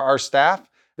vision for our staff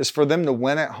is for them to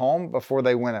win at home before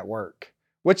they win at work,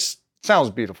 which sounds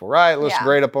beautiful, right? It looks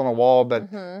great up on a wall, but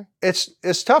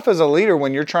it's tough as a leader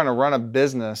when you're trying to run a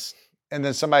business and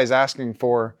then somebody's asking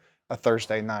for a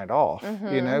Thursday night off,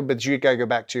 but you got to go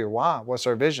back to your why. What's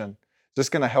our vision? Is this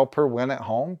going to help her win at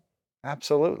home?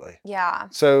 Absolutely. Yeah.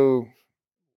 So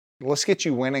let's get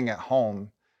you winning at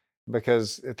home,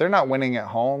 because if they're not winning at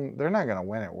home, they're not going to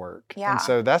win at work. Yeah. And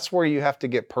so that's where you have to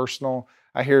get personal.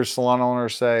 I hear salon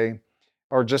owners say,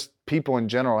 or just people in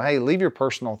general, hey, leave your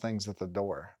personal things at the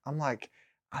door. I'm like,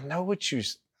 I know what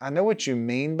you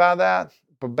mean by that,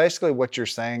 but basically what you're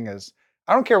saying is,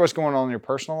 I don't care what's going on in your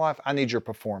personal life. I need your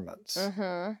performance.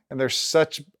 And there's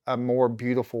such a more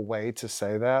beautiful way to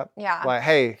say that. Yeah. Like,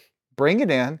 hey, bring it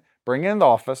in the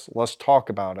office. Let's talk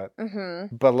about it.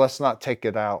 But let's not take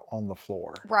it out on the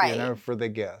floor, right? For the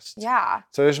guests. Yeah.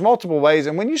 So there's multiple ways.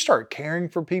 And when you start caring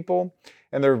for people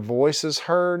and their voice is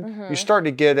heard, you start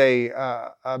to get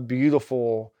a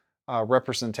beautiful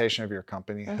representation of your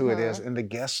company, who it is, and the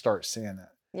guests start seeing it.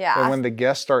 Yeah. And when the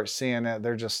guests start seeing it,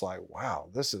 they're just like, wow,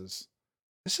 this is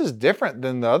different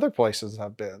than the other places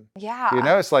I've been.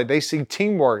 Yeah. It's like they see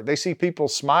teamwork, they see people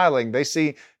smiling, they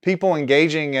see people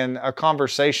engaging in a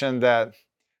conversation that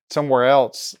somewhere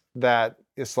else that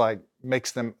it's like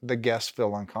makes the guests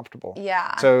feel uncomfortable.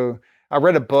 Yeah. So I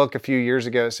read a book a few years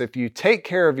ago. So if you take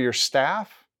care of your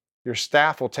staff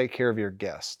will take care of your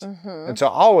guests. And so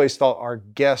I always thought our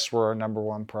guests were our number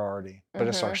one priority, but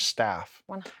it's our staff.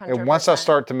 100%. And once I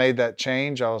started to make that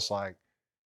change, I was like,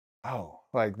 oh,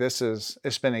 like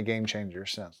it's been a game changer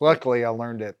since. Luckily, I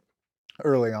learned it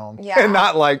early on, and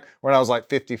not like when I was like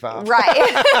 55.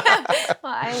 Right.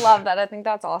 Well, I love that. I think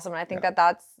that's awesome. And I think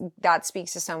that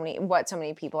speaks to what so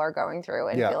many people are going through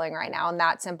and feeling right now. And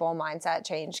that simple mindset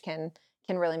change can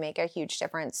really make a huge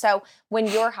difference. So when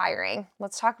you're hiring,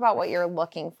 let's talk about what you're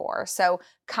looking for. So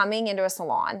coming into a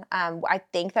salon, I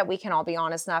think that we can all be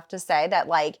honest enough to say that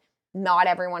like, not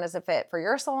everyone is a fit for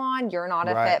your salon. You're not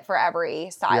a fit for every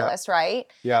stylist, right?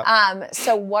 Yeah.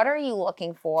 So what are you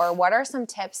looking for? What are some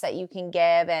tips that you can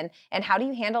give? And how do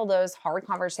you handle those hard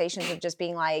conversations of just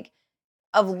being like,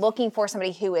 of looking for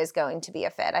somebody who is going to be a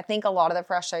fit? I think a lot of the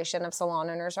frustration of salon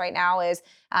owners right now is,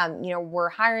 we're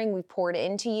hiring, we poured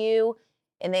into you,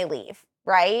 and they leave.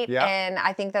 Right. Yeah. And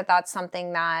I think that that's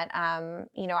something that,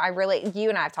 you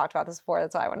and I have talked about this before.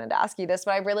 That's why I wanted to ask you this,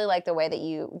 but I really like the way that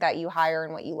you hire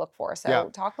and what you look for.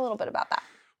 So talk a little bit about that.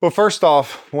 Well, first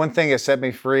off, one thing that set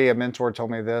me free, a mentor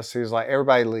told me this. He was like,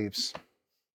 everybody leaves.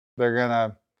 They're going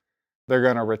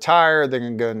to retire. They're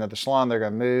going to go to another salon. They're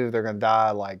going to move. They're going to die.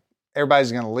 Like,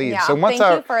 everybody's going to leave. Yeah, So once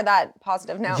thank you for that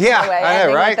positive note. Yeah, by the way. I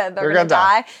know, right? They're going to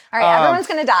die. All right, everyone's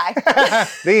going to die.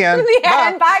 The end. The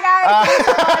end. Bye, guys.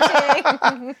 Thanks for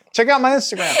watching. Check out my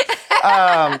Instagram.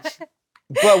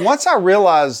 But once I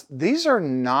realized these are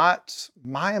not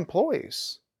my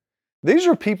employees, these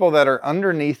are people that are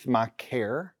underneath my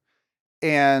care,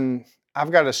 and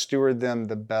I've got to steward them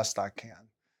the best I can.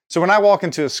 So when I walk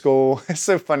into a school, it's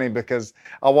so funny because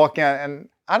I'll walk in and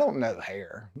I don't know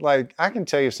hair. Like, I can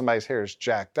tell you if somebody's hair is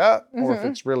jacked up or if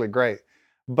it's really great.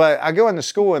 But I go into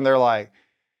school and they're like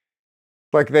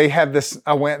they have this,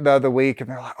 I went the other week and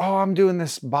they're like, oh, I'm doing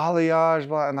this balayage.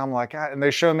 Blah. And I'm like, and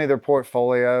they show me their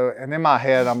portfolio. And in my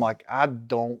head, I'm like, I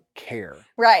don't care.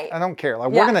 Right. I don't care.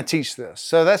 Like, we're going to teach this.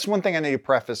 So that's one thing I need to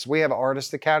preface. We have an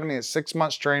Artist Academy. It's 6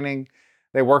 months training.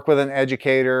 They work with an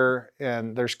educator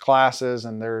and there's classes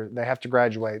and they have to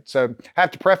graduate. So I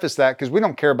have to preface that because we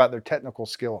don't care about their technical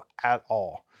skill at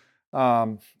all.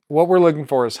 What we're looking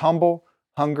for is humble,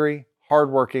 hungry,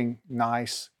 hardworking,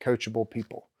 nice, coachable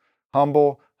people.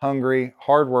 Humble, hungry,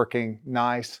 hardworking,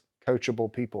 nice,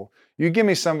 coachable people. You give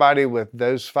me somebody with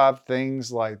those 5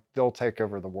 things, like, they'll take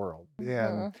over the world.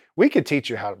 And we could teach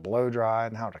you how to blow dry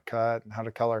and how to cut and how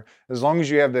to color, as long as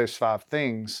you have those 5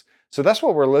 things. So that's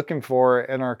what we're looking for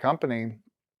in our company.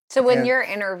 So when you're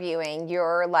interviewing,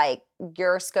 you're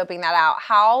scoping that out.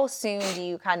 How soon do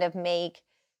you kind of make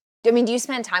I mean, do you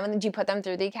spend time with them? Do you put them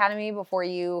through the academy before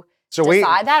you So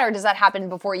decide that, or does that happen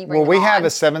before you bring them we on? have a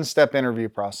 7-step interview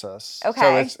process.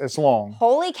 Okay. So it's long.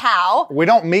 Holy cow. We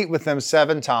don't meet with them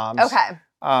 7 times. Okay.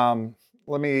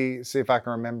 Let me see if I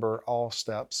can remember all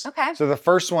steps. Okay. So the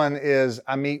first one is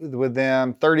I meet with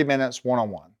them 30 minutes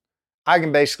one-on-one. I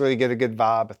can basically get a good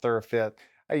vibe if they're a fit.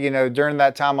 During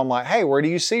that time, I'm like, hey, where do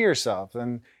you see yourself?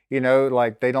 And,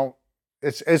 like they don't,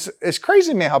 it's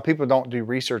crazy to me how people don't do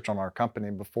research on our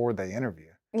company before they interview.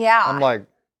 Yeah. I'm like,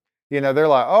 they're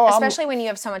like, oh, especially when you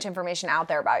have so much information out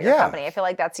there about your company. I feel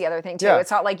like that's the other thing too. Yeah.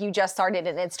 It's not like you just started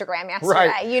an Instagram yesterday,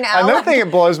 right. Another thing that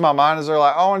blows my mind is they're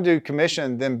like, oh, I want to do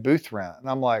commission, then booth rent. And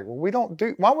I'm like, well, we don't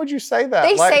do, why would you say that?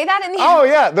 They say that in the Oh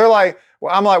yeah. They're like,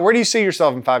 well, I'm like, where do you see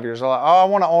yourself in 5 years? They're like, oh, I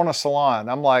want to own a salon.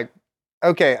 I'm like,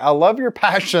 okay, I love your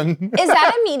passion. Is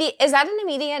that an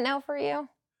immediate no for you?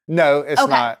 No, it's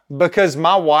not. Because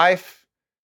my wife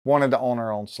wanted to own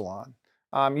her own salon.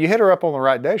 You hit her up on the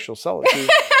right day, she'll sell it to you.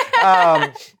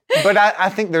 But I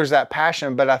think there's that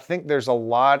passion, but I think there's a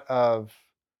lot of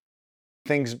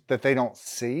things that they don't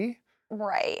see.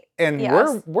 Right. And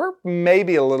we're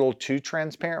maybe a little too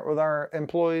transparent with our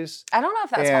employees. I don't know if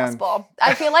that's possible.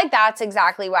 I feel like that's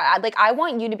exactly what I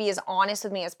want you to be as honest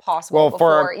with me as possible. Well,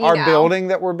 for our building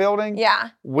that we're building,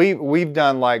 yeah, we've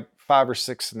done like 5 or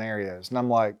 6 scenarios, and I'm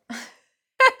like,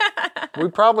 we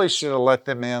probably should have let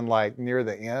them in like near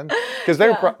the end because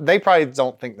they probably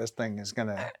don't think this thing is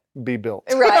gonna be built.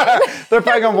 Right. They're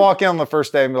probably gonna walk in on the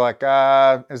first day and be like,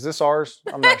 is this ours?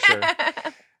 I'm not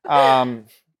sure.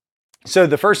 So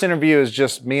the first interview is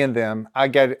just me and them. I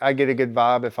get a good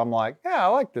vibe if I'm like, yeah, I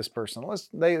like this person.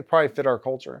 They probably fit our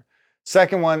culture.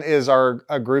 Second one is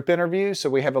a group interview. So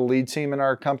we have a lead team in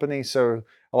our company. So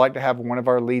I like to have one of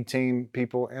our lead team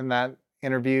people in that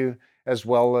interview, as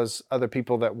well as other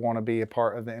people that want to be a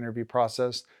part of the interview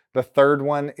process. The third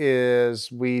one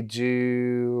is we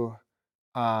do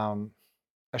a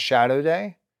shadow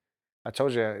day. I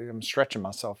told you I'm stretching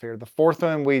myself here. The fourth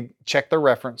one, we check their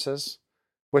references,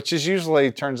 which is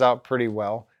usually turns out pretty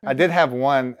well. Mm-hmm. I did have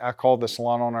one, I called the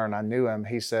salon owner and I knew him.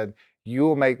 He said, you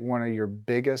will make one of your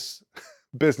biggest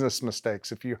business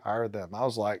mistakes if you hire them. I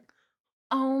was like,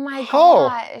 oh my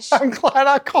gosh. I'm glad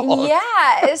I called.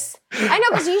 Yes. I know,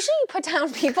 because usually you put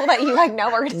down people that you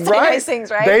know are going to say nice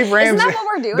things, right? Dave Ramsey, isn't that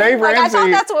what we're doing? Dave Ramsey, I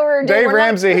thought that's what we were doing. Dave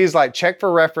Ramsey, he's like, check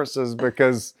for references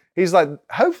because he's like,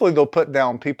 hopefully they'll put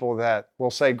down people that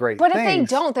will say great things. But if they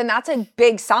don't, then that's a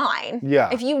big sign. Yeah.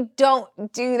 If you don't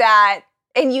do that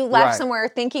and you left somewhere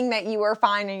thinking that you were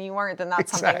fine and you weren't, then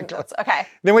that's something that's okay.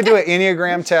 Then we do an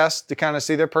Enneagram test to kind of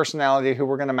see their personality, who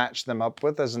we're going to match them up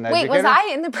with as an educator. Wait, was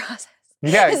I in the process?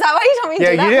 Yeah. Is that why you told me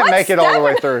to do that? Yeah, you didn't make it all the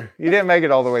way through. You didn't make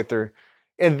it all the way through.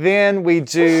 And then we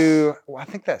do, I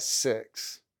think that's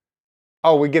 6.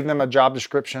 Oh, we give them a job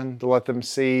description to let them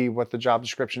see what the job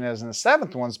description is. And the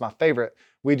 7th one's my favorite.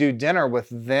 We do dinner with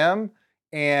them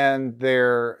and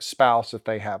their spouse if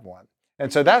they have one.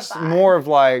 And so that's more of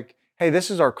like, hey, this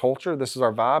is our culture, this is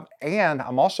our vibe. And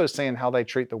I'm also seeing how they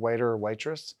treat the waiter or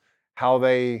waitress, how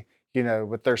they,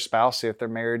 with their spouse, see if they're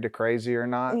married to crazy or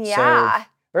not. Yeah. So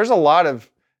there's a lot of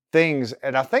things.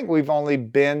 And I think we've only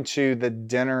been to the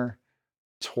dinner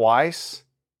twice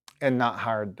and not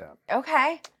hired them.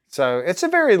 Okay. So it's a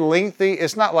very lengthy,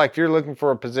 it's not like you're looking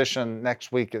for a position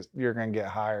next week, you're going to get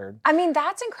hired. I mean,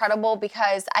 that's incredible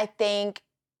because I think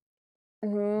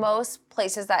most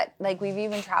places that we've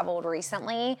even traveled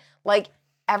recently,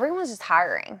 everyone's just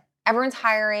hiring. Everyone's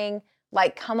hiring,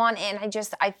 come on in.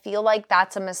 I feel like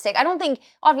that's a mistake. I don't think,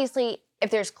 obviously, if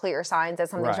there's clear signs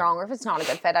that something's wrong or if it's not a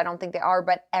good fit, I don't think they are,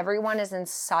 but everyone is in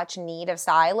such need of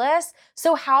stylists.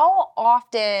 So how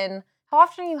often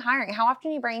are you hiring? How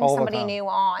often are you bringing somebody new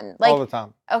on? All the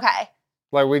time. Okay.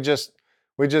 We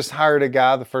just hired a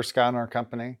guy, the first guy in our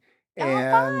company.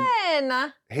 And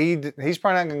fun. He's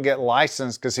probably not going to get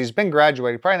licensed because he's been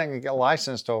graduated. Probably not going to get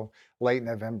licensed till late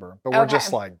November. But we're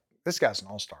just like, this guy's an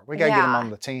all-star. We got to get him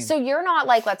on the team. So you're not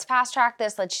let's fast track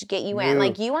this. Let's get you in.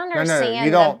 You understand. No,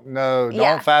 you don't.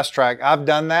 Don't fast track. I've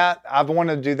done that. I've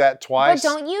wanted to do that twice. But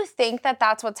don't you think that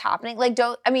that's what's happening? When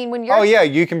you're. Oh yeah,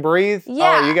 you can breathe.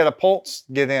 Yeah. Oh, you got a pulse.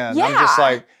 Get in. Yeah. I'm just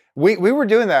like, we were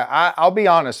doing that. I'll be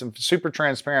honest and super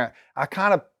transparent.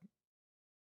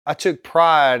 I took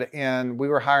pride in, we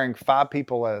were hiring 5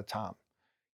 people at a time.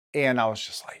 And I was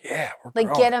just like, yeah, we're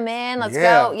growing. Get them in. Let's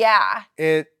go. Yeah.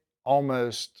 It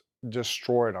almost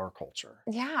destroyed our culture.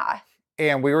 Yeah.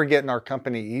 And we were getting our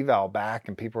company eval back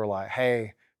and people were like, hey,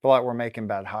 I feel like we're making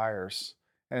bad hires.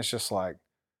 And it's just like,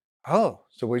 oh,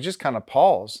 so we just kind of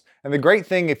pause. And the great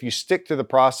thing, if you stick to the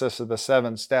process of the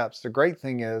 7 steps, the great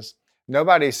thing is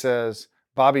nobody says,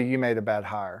 Bobby, you made a bad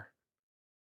hire.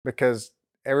 Because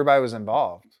everybody was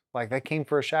involved. Like they came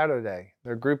for a shadow day,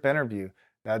 their group interview,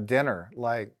 that dinner.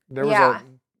 Like there was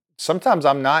sometimes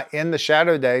I'm not in the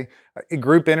shadow day, a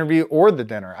group interview or the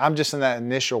dinner. I'm just in that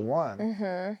initial one.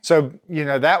 Mm-hmm. So,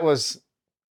 that was,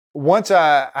 once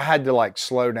I had to like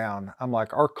slow down, I'm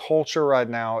like, our culture right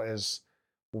now is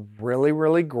really,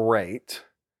 really great.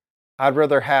 I'd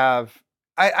rather have,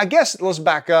 I guess let's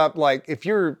back up. Like if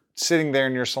you're sitting there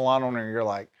in your salon owner and you're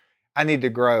like, I need to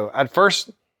grow. I'd first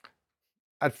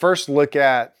look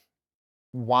at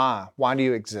why do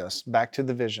you exist? Back to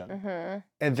the vision. Mm-hmm.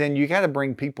 And then you got to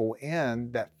bring people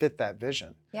in that fit that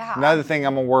vision. Yeah. Another thing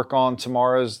I'm going to work on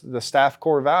tomorrow is the staff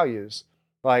core values.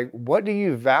 Like, what do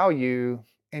you value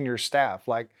in your staff?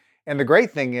 Like, and the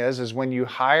great thing is when you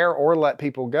hire or let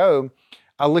people go,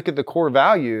 I look at the core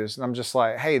values and I'm just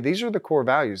like, hey, these are the core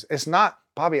values. It's not,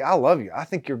 Bobby, I love you. I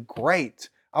think you're great.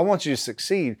 I want you to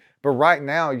succeed. But right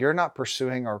now, you're not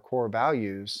pursuing our core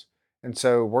values. And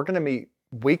so we're going to meet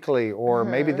weekly, or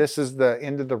maybe this is the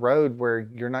end of the road where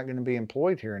you're not going to be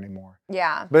employed here anymore.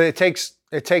 Yeah. But it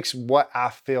takes what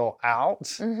I feel out.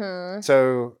 Mm-hmm.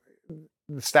 So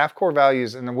the staff core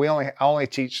values, and I only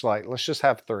teach like, let's just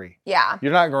have 3. Yeah.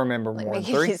 You're not going to remember Like more than make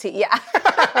it 3. easy. Yeah.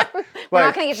 We're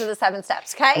not going to get to the 7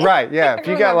 steps, okay? Right. Yeah. If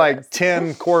you got like this.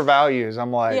 10 core values,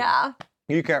 I'm like, Yeah.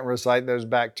 you can't recite those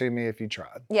back to me if you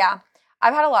tried. Yeah.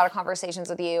 I've had a lot of conversations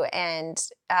with you, and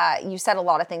you said a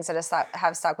lot of things that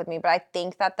have stuck with me, but I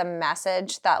think that the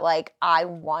message that like I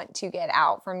want to get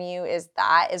out from you is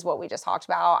what we just talked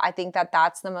about. I think that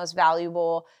that's the most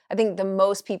valuable. I think the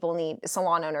most people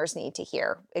salon owners need to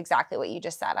hear exactly what you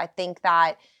just said. I think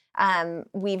that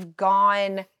we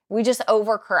just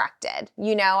overcorrected,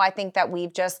 I think that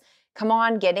we've just, come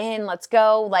on, get in, let's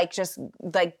go. Like, just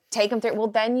like take them through. Well,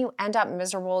 then you end up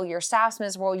miserable. Your staff's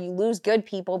miserable. You lose good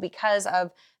people because of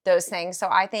those things. So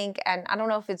I think, and I don't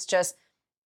know if it's just,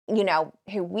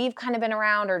 who we've kind of been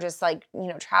around or just like,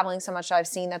 traveling so much that I've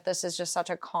seen that this is just such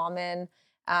a common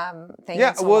thing.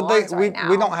 Yeah. Well, we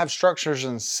now. don't have structures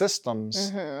and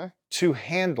systems to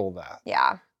handle that.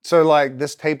 Yeah. So like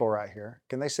this table right here,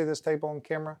 can they see this table on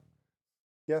camera?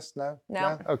 Yes, no?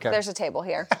 Okay. There's a table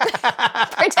here.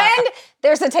 Pretend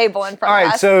there's a table in front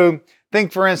of us. All right, us. so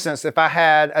think, for instance, if I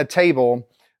had a table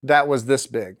that was this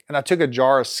big, and I took a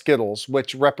jar of Skittles,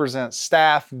 which represents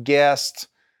staff, guests,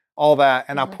 all that,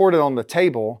 and I poured it on the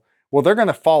table, well, they're going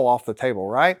to fall off the table,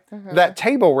 right? That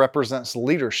table represents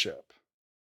leadership.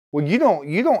 Well, you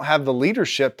don't have the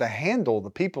leadership to handle the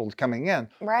people coming in,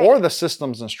 right, or the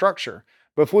systems and structure.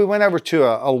 But if we went over to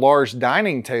a large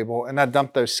dining table and I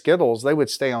dumped those Skittles, they would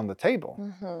stay on the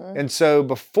table. And so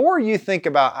before you think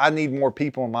about, I need more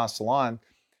people in my salon,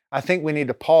 I think we need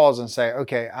to pause and say,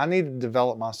 okay, I need to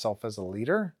develop myself as a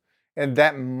leader. And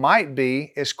that might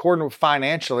be, it's coordinated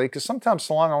financially, because sometimes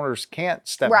salon owners can't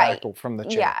step back from the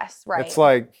chair. Yes, right. It's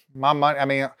like my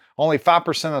money, only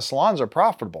 5% of salons are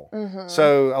profitable.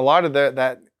 So a lot of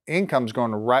that income's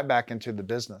going right back into the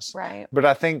business. Right. But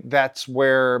I think that's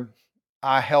where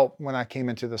I helped when I came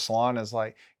into the salon, is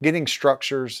like getting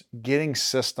structures, getting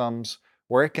systems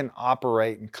where it can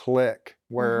operate and click,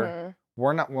 where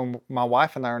when my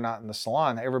wife and I are not in the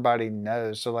salon, everybody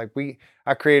knows. So like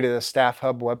I created a Staff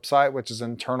Hub website, which is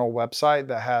an internal website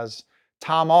that has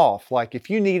time off. Like if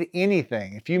you need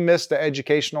anything, if you missed the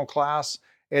educational class,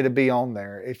 it'll be on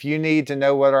there. If you need to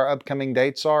know what our upcoming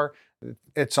dates are,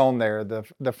 it's on there.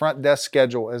 The front desk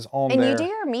schedule is on there. And you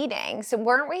do your meetings. So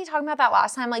weren't we talking about that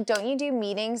last time? Like, don't you do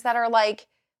meetings that are like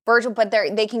virtual, but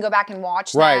they can go back and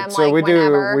watch them? Right. So like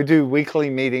we do weekly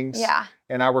meetings. Yeah.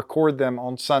 And I record them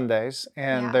on Sundays,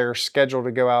 and they're scheduled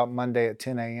to go out Monday at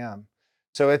 10 a.m.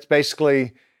 So it's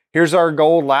basically, here's our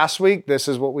goal last week. This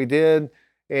is what we did.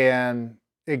 And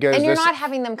it goes. And you're not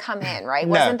having them come in, right?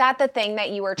 No. Wasn't that the thing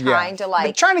that you were trying to like?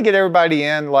 But trying to get everybody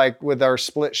in, like with our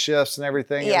split shifts and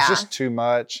everything. It was just too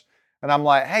much. And I'm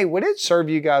like, hey, would it serve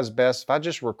you guys best if I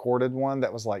just recorded one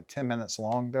that was like 10 minutes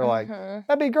long? They're like,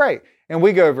 that'd be great. And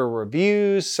we go over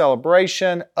reviews,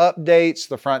 celebration, updates,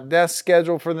 the front desk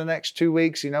schedule for the next 2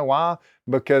 weeks. You know why?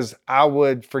 Because I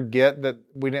would forget that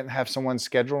we didn't have someone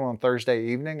scheduled on Thursday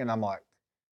evening. And I'm like,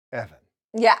 Evan.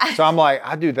 Yeah. So I'm like,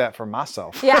 I do that for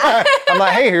myself. Yeah. I'm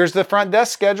like, hey, here's the front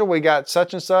desk schedule. We got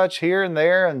such and such here and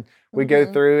there. And we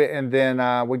go through it. And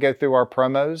then we go through our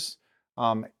promos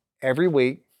every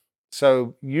week.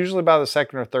 So usually by the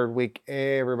second or third week,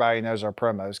 everybody knows our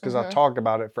promos because I talked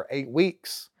about it for 8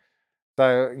 weeks.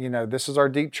 So, this is our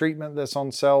deep treatment that's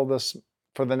on sale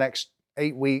for the next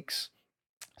 8 weeks.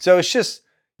 So it's just,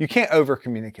 you can't over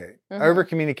communicate. Over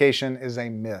communication is a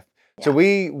myth. Yeah. So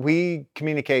we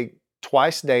communicate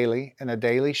twice daily in a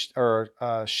daily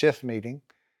shift meeting.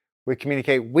 We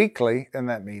communicate weekly in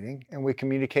that meeting, and we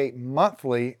communicate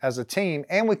monthly as a team,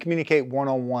 and we communicate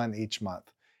one-on-one each month.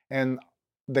 And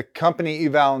the company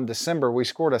eval in December, we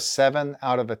scored a 7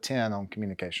 out of a 10 on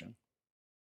communication,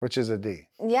 which is a D.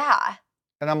 Yeah.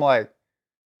 And I'm like,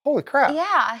 holy crap.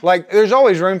 Yeah. Like, there's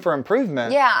always room for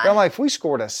improvement. Yeah. But I'm like, if we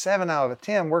scored a 7 out of a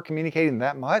 10, we're communicating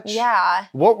that much. Yeah.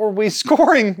 What were we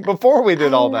scoring before we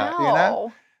did all that? You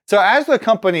know? So as the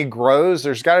company grows,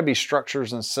 there's got to be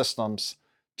structures and systems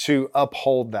to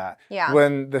uphold that. Yeah.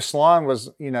 When the salon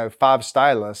was, 5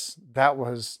 stylists, that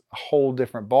was a whole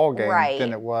different ball game Right.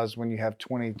 than it was when you have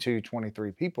 22,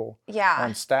 23 people Yeah.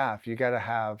 on staff. You got to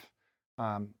have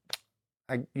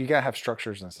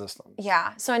structures and systems.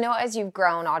 Yeah. So I know as you've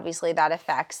grown, obviously that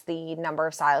affects the number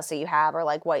of stylists that you have, or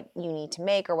like what you need to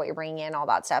make or what you're bringing in, all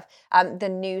that stuff. The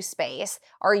new space,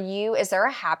 is there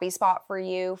a happy spot for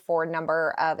you for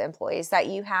number of employees that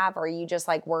you have? Or are you just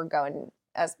like, we're going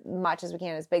as much as we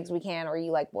can, as big as we can? Or are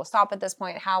you like, we'll stop at this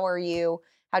point? How do you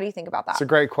think about that? It's a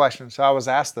great question. So I was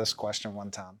asked this question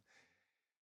one time.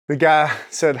 The guy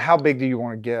said, how big do you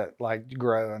want to get, like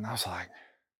grow? And I was like,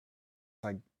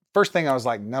 first thing I was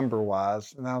like, number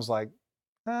wise. And I was like,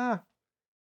 I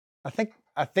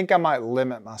think I might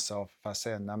limit myself if I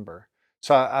say a number.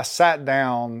 So I sat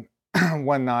down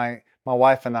one night, my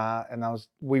wife and I, and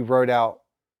we wrote out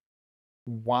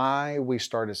why we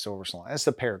started Silver Salon. It's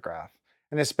a paragraph.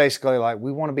 And it's basically like,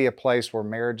 we want to be a place where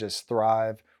marriages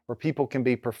thrive, where people can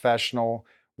be professional,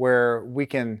 where we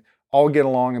can all get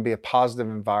along and be a positive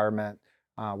environment,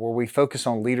 where we focus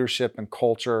on leadership and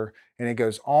culture. And it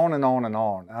goes on and on and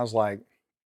on. I was like,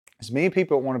 as many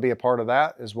people that want to be a part of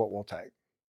that is what we'll take.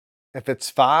 If it's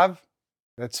 5,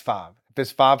 that's 5. If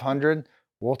it's 500,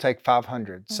 we'll take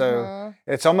 500. Mm-hmm. So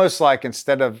it's almost like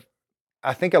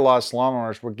I think a lot of salon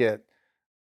owners would get,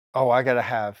 I got to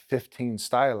have 15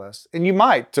 stylists. And you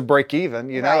might to break even,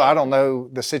 you know, right. I don't know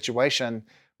the situation.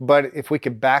 But if we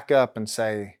could back up and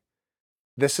say,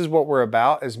 this is what we're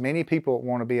about, as many people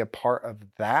want to be a part of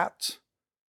that,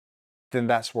 then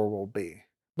that's where we'll be.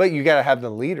 But you got to have the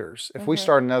leaders. If we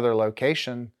start another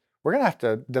location, we're going to have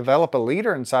to develop a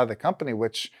leader inside the company,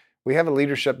 which we have a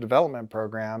leadership development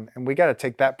program. And we got to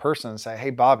take that person and say, hey,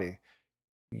 Bobby,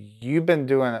 you've been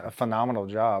doing a phenomenal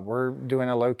job. We're doing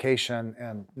a location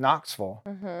in Knoxville.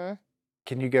 Mm-hmm.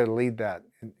 Can you go lead that?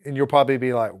 And you'll probably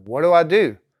be like, what do I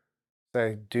do?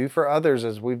 Say, do for others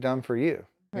as we've done for you.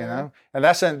 Mm-hmm. You know? And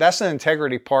that's an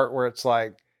integrity part where it's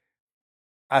like,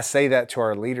 I say that to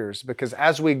our leaders because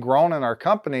as we've grown in our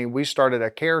company, we started a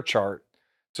care chart.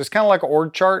 So it's kind of like an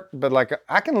org chart, but like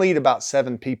I can lead about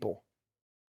 7 people,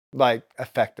 like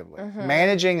effectively. Mm-hmm.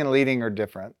 Managing and leading are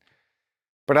different.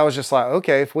 But I was just like,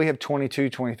 okay, if we have 22,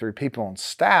 23 people on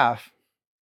staff,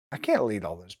 I can't lead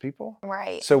all those people.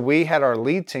 Right. So we had our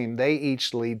lead team, they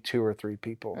each lead 2 or 3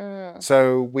 people. Mm.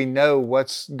 So we know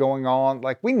what's going on.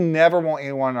 Like we never want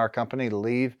anyone in our company to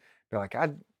leave. Be like,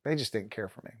 they just didn't care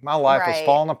for me. My life was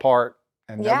falling apart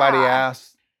and nobody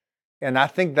asked. And I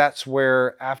think that's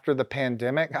where after the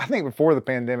pandemic, I think before the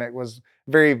pandemic was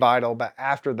very vital, but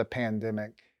after the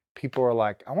pandemic, people are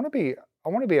like, I want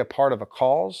to be a part of a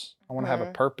cause. I want to have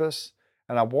a purpose.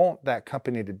 And I want that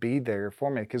company to be there for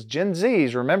me. Because Gen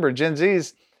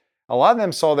Zs, a lot of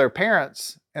them saw their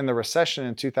parents in the recession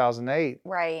in 2008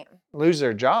 lose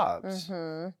their jobs.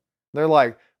 Mm-hmm. They're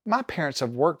like, my parents have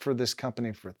worked for this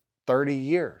company for 30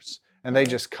 years. And they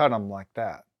just cut them like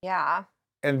that. Yeah.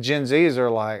 And Gen Zs are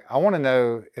like, I want to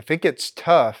know if it gets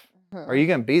tough, are you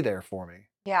going to be there for me?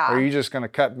 Yeah. Or are you just going to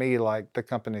cut me like the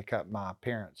company cut my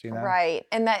parents, you know? Right.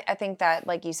 And that, I think that,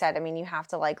 like you said, I mean, you have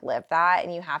to like live that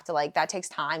and you have to like, that takes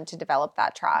time to develop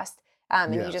that trust.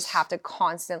 And you just have to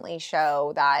constantly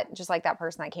show that, just like that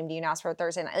person that came to you and asked for a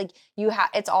Thursday night, like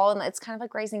it's kind of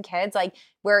like raising kids, like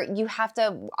where you have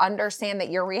to understand that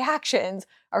your reactions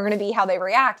are going to be how they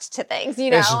react to things, you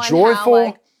know? It's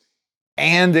joyful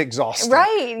and exhausting.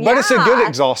 Right. But it's a good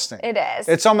exhausting. It is.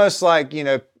 It's almost like,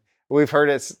 we've heard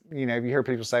you hear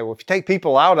people say, well, if you take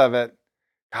people out of it,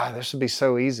 God, this would be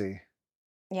so easy.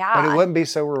 Yeah. But it wouldn't be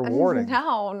so rewarding.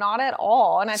 No, not at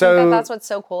all. And I think that's what's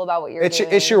so cool about what you're doing.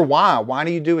 It's your why. Why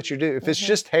do you do what you do? If it's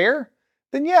just hair,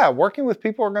 then working with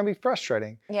people are going to be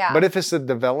frustrating. Yeah. But if it's to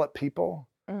develop people,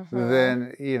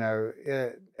 then,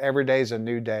 every day is a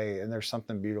new day and there's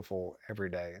something beautiful every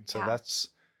day. And so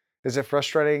is it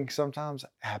frustrating sometimes?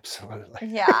 Absolutely.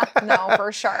 Yeah, no,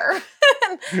 for sure.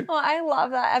 Well, I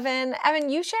love that, Evan. Evan,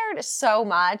 you shared so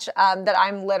much that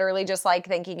I'm literally just like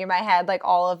thinking in my head, like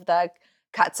all of the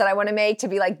cuts that I want to make to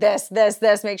be like this.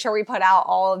 Make sure we put out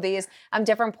all of these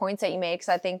different points that you made, because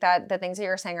I think that the things that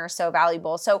you're saying are so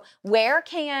valuable. So where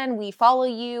can we follow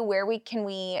you? Where can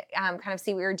we kind of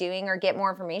see what you're doing or get more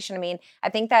information? I mean, I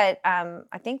think that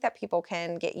people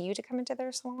can get you to come into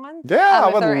their salon. Yeah,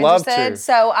 I would love to.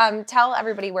 So tell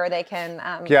everybody where they can.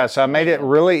 So I made it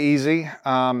really easy,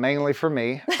 mainly for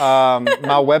me.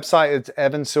 My website is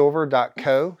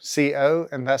evansilver.co, C-O,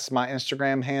 and that's my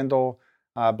Instagram handle.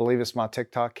 I believe it's my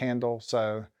TikTok handle.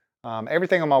 So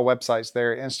everything on my website's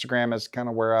there. Instagram is kind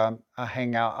of where I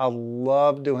hang out. I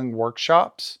love doing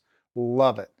workshops.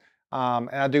 Love it. And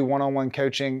I do one-on-one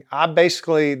coaching.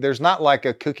 There's not like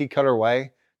a cookie cutter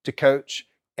way to coach.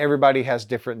 Everybody has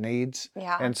different needs.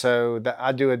 Yeah. And so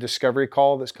I do a discovery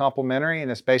call that's complimentary,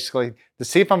 and it's basically to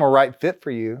see if I'm a right fit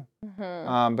for you.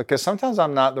 Mm-hmm. Because sometimes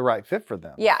I'm not the right fit for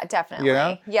them. Yeah, definitely. You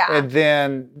know? Yeah. And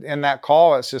then in that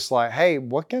call, it's just like, hey,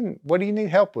 what do you need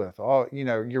help with? Oh,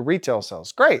 your retail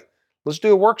sales. Great. Let's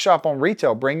do a workshop on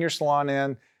retail. Bring your salon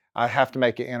in. I have to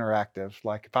make it interactive.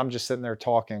 Like if I'm just sitting there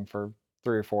talking for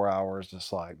 3 or 4 hours,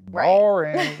 it's like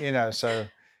boring, so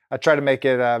I try to make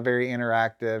it very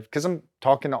interactive because I'm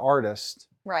talking to artists.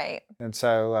 Right. And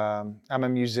so I'm a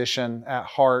musician at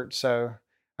heart, so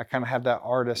I kind of have that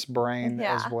artist brain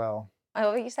as well. I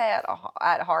love what you say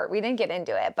at heart. We didn't get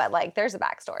into it, but like there's a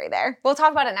backstory there. We'll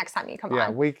talk about it next time you come on.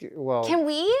 Yeah, can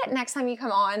we, next time you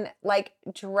come on, like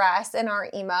dress in our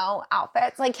emo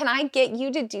outfits? Like, can I get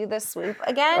you to do the swoop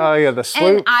again? Oh yeah, the swoop.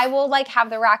 And I will like have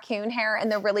the raccoon hair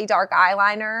and the really dark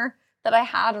eyeliner that I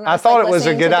had when I was, thought it was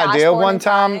a good idea one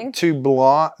time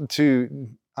to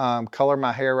color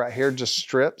my hair right here, just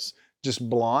strips, just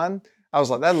blonde. I was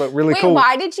like, that looked really cool.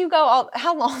 Why did you go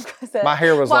how long was it? My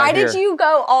hair was Why did you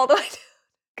go all the way down?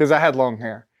 Because I had long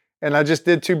hair. And I just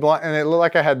did 2 blonde, and it looked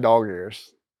like I had dog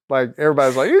ears. Like,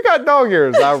 everybody's like, you got dog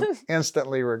ears. I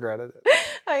instantly regretted it.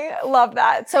 I love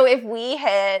that. So if we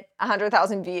hit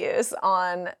 100,000 views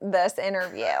on this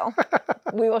interview,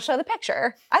 we will show the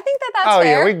picture. I think that's fair. Oh,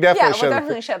 yeah, we definitely show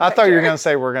the picture. I thought you were going to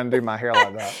say we're going to do my hair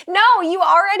like that. No, you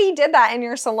already did that in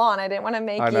your salon. I didn't want to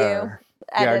make you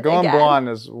edit going again. blonde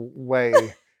is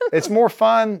it's more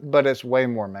fun, but it's way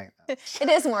more maintenance. It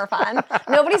is more fun.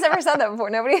 Nobody's ever said that before.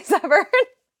 Nobody's ever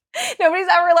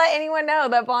let anyone know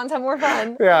that blondes have more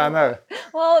fun. Yeah, I know.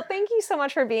 Well, thank you so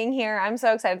much for being here. I'm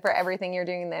so excited for everything you're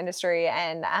doing in the industry.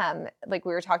 And like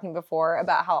we were talking before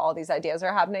about how all these ideas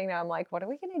are happening. Now I'm like, what are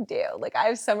we going to do? Like I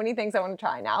have so many things I want to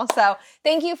try now. So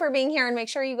thank you for being here, and make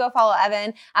sure you go follow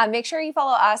Evan. Make sure you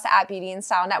follow us at Beauty and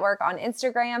Style Network on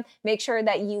Instagram. Make sure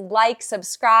that you like,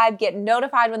 subscribe, get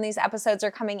notified when these episodes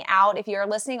are coming out. If you're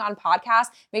listening on podcast,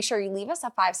 make sure you leave us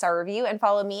a 5-star review and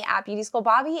follow me at Beauty School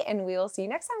Bobby, and we will see you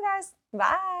next time, guys.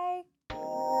 Bye.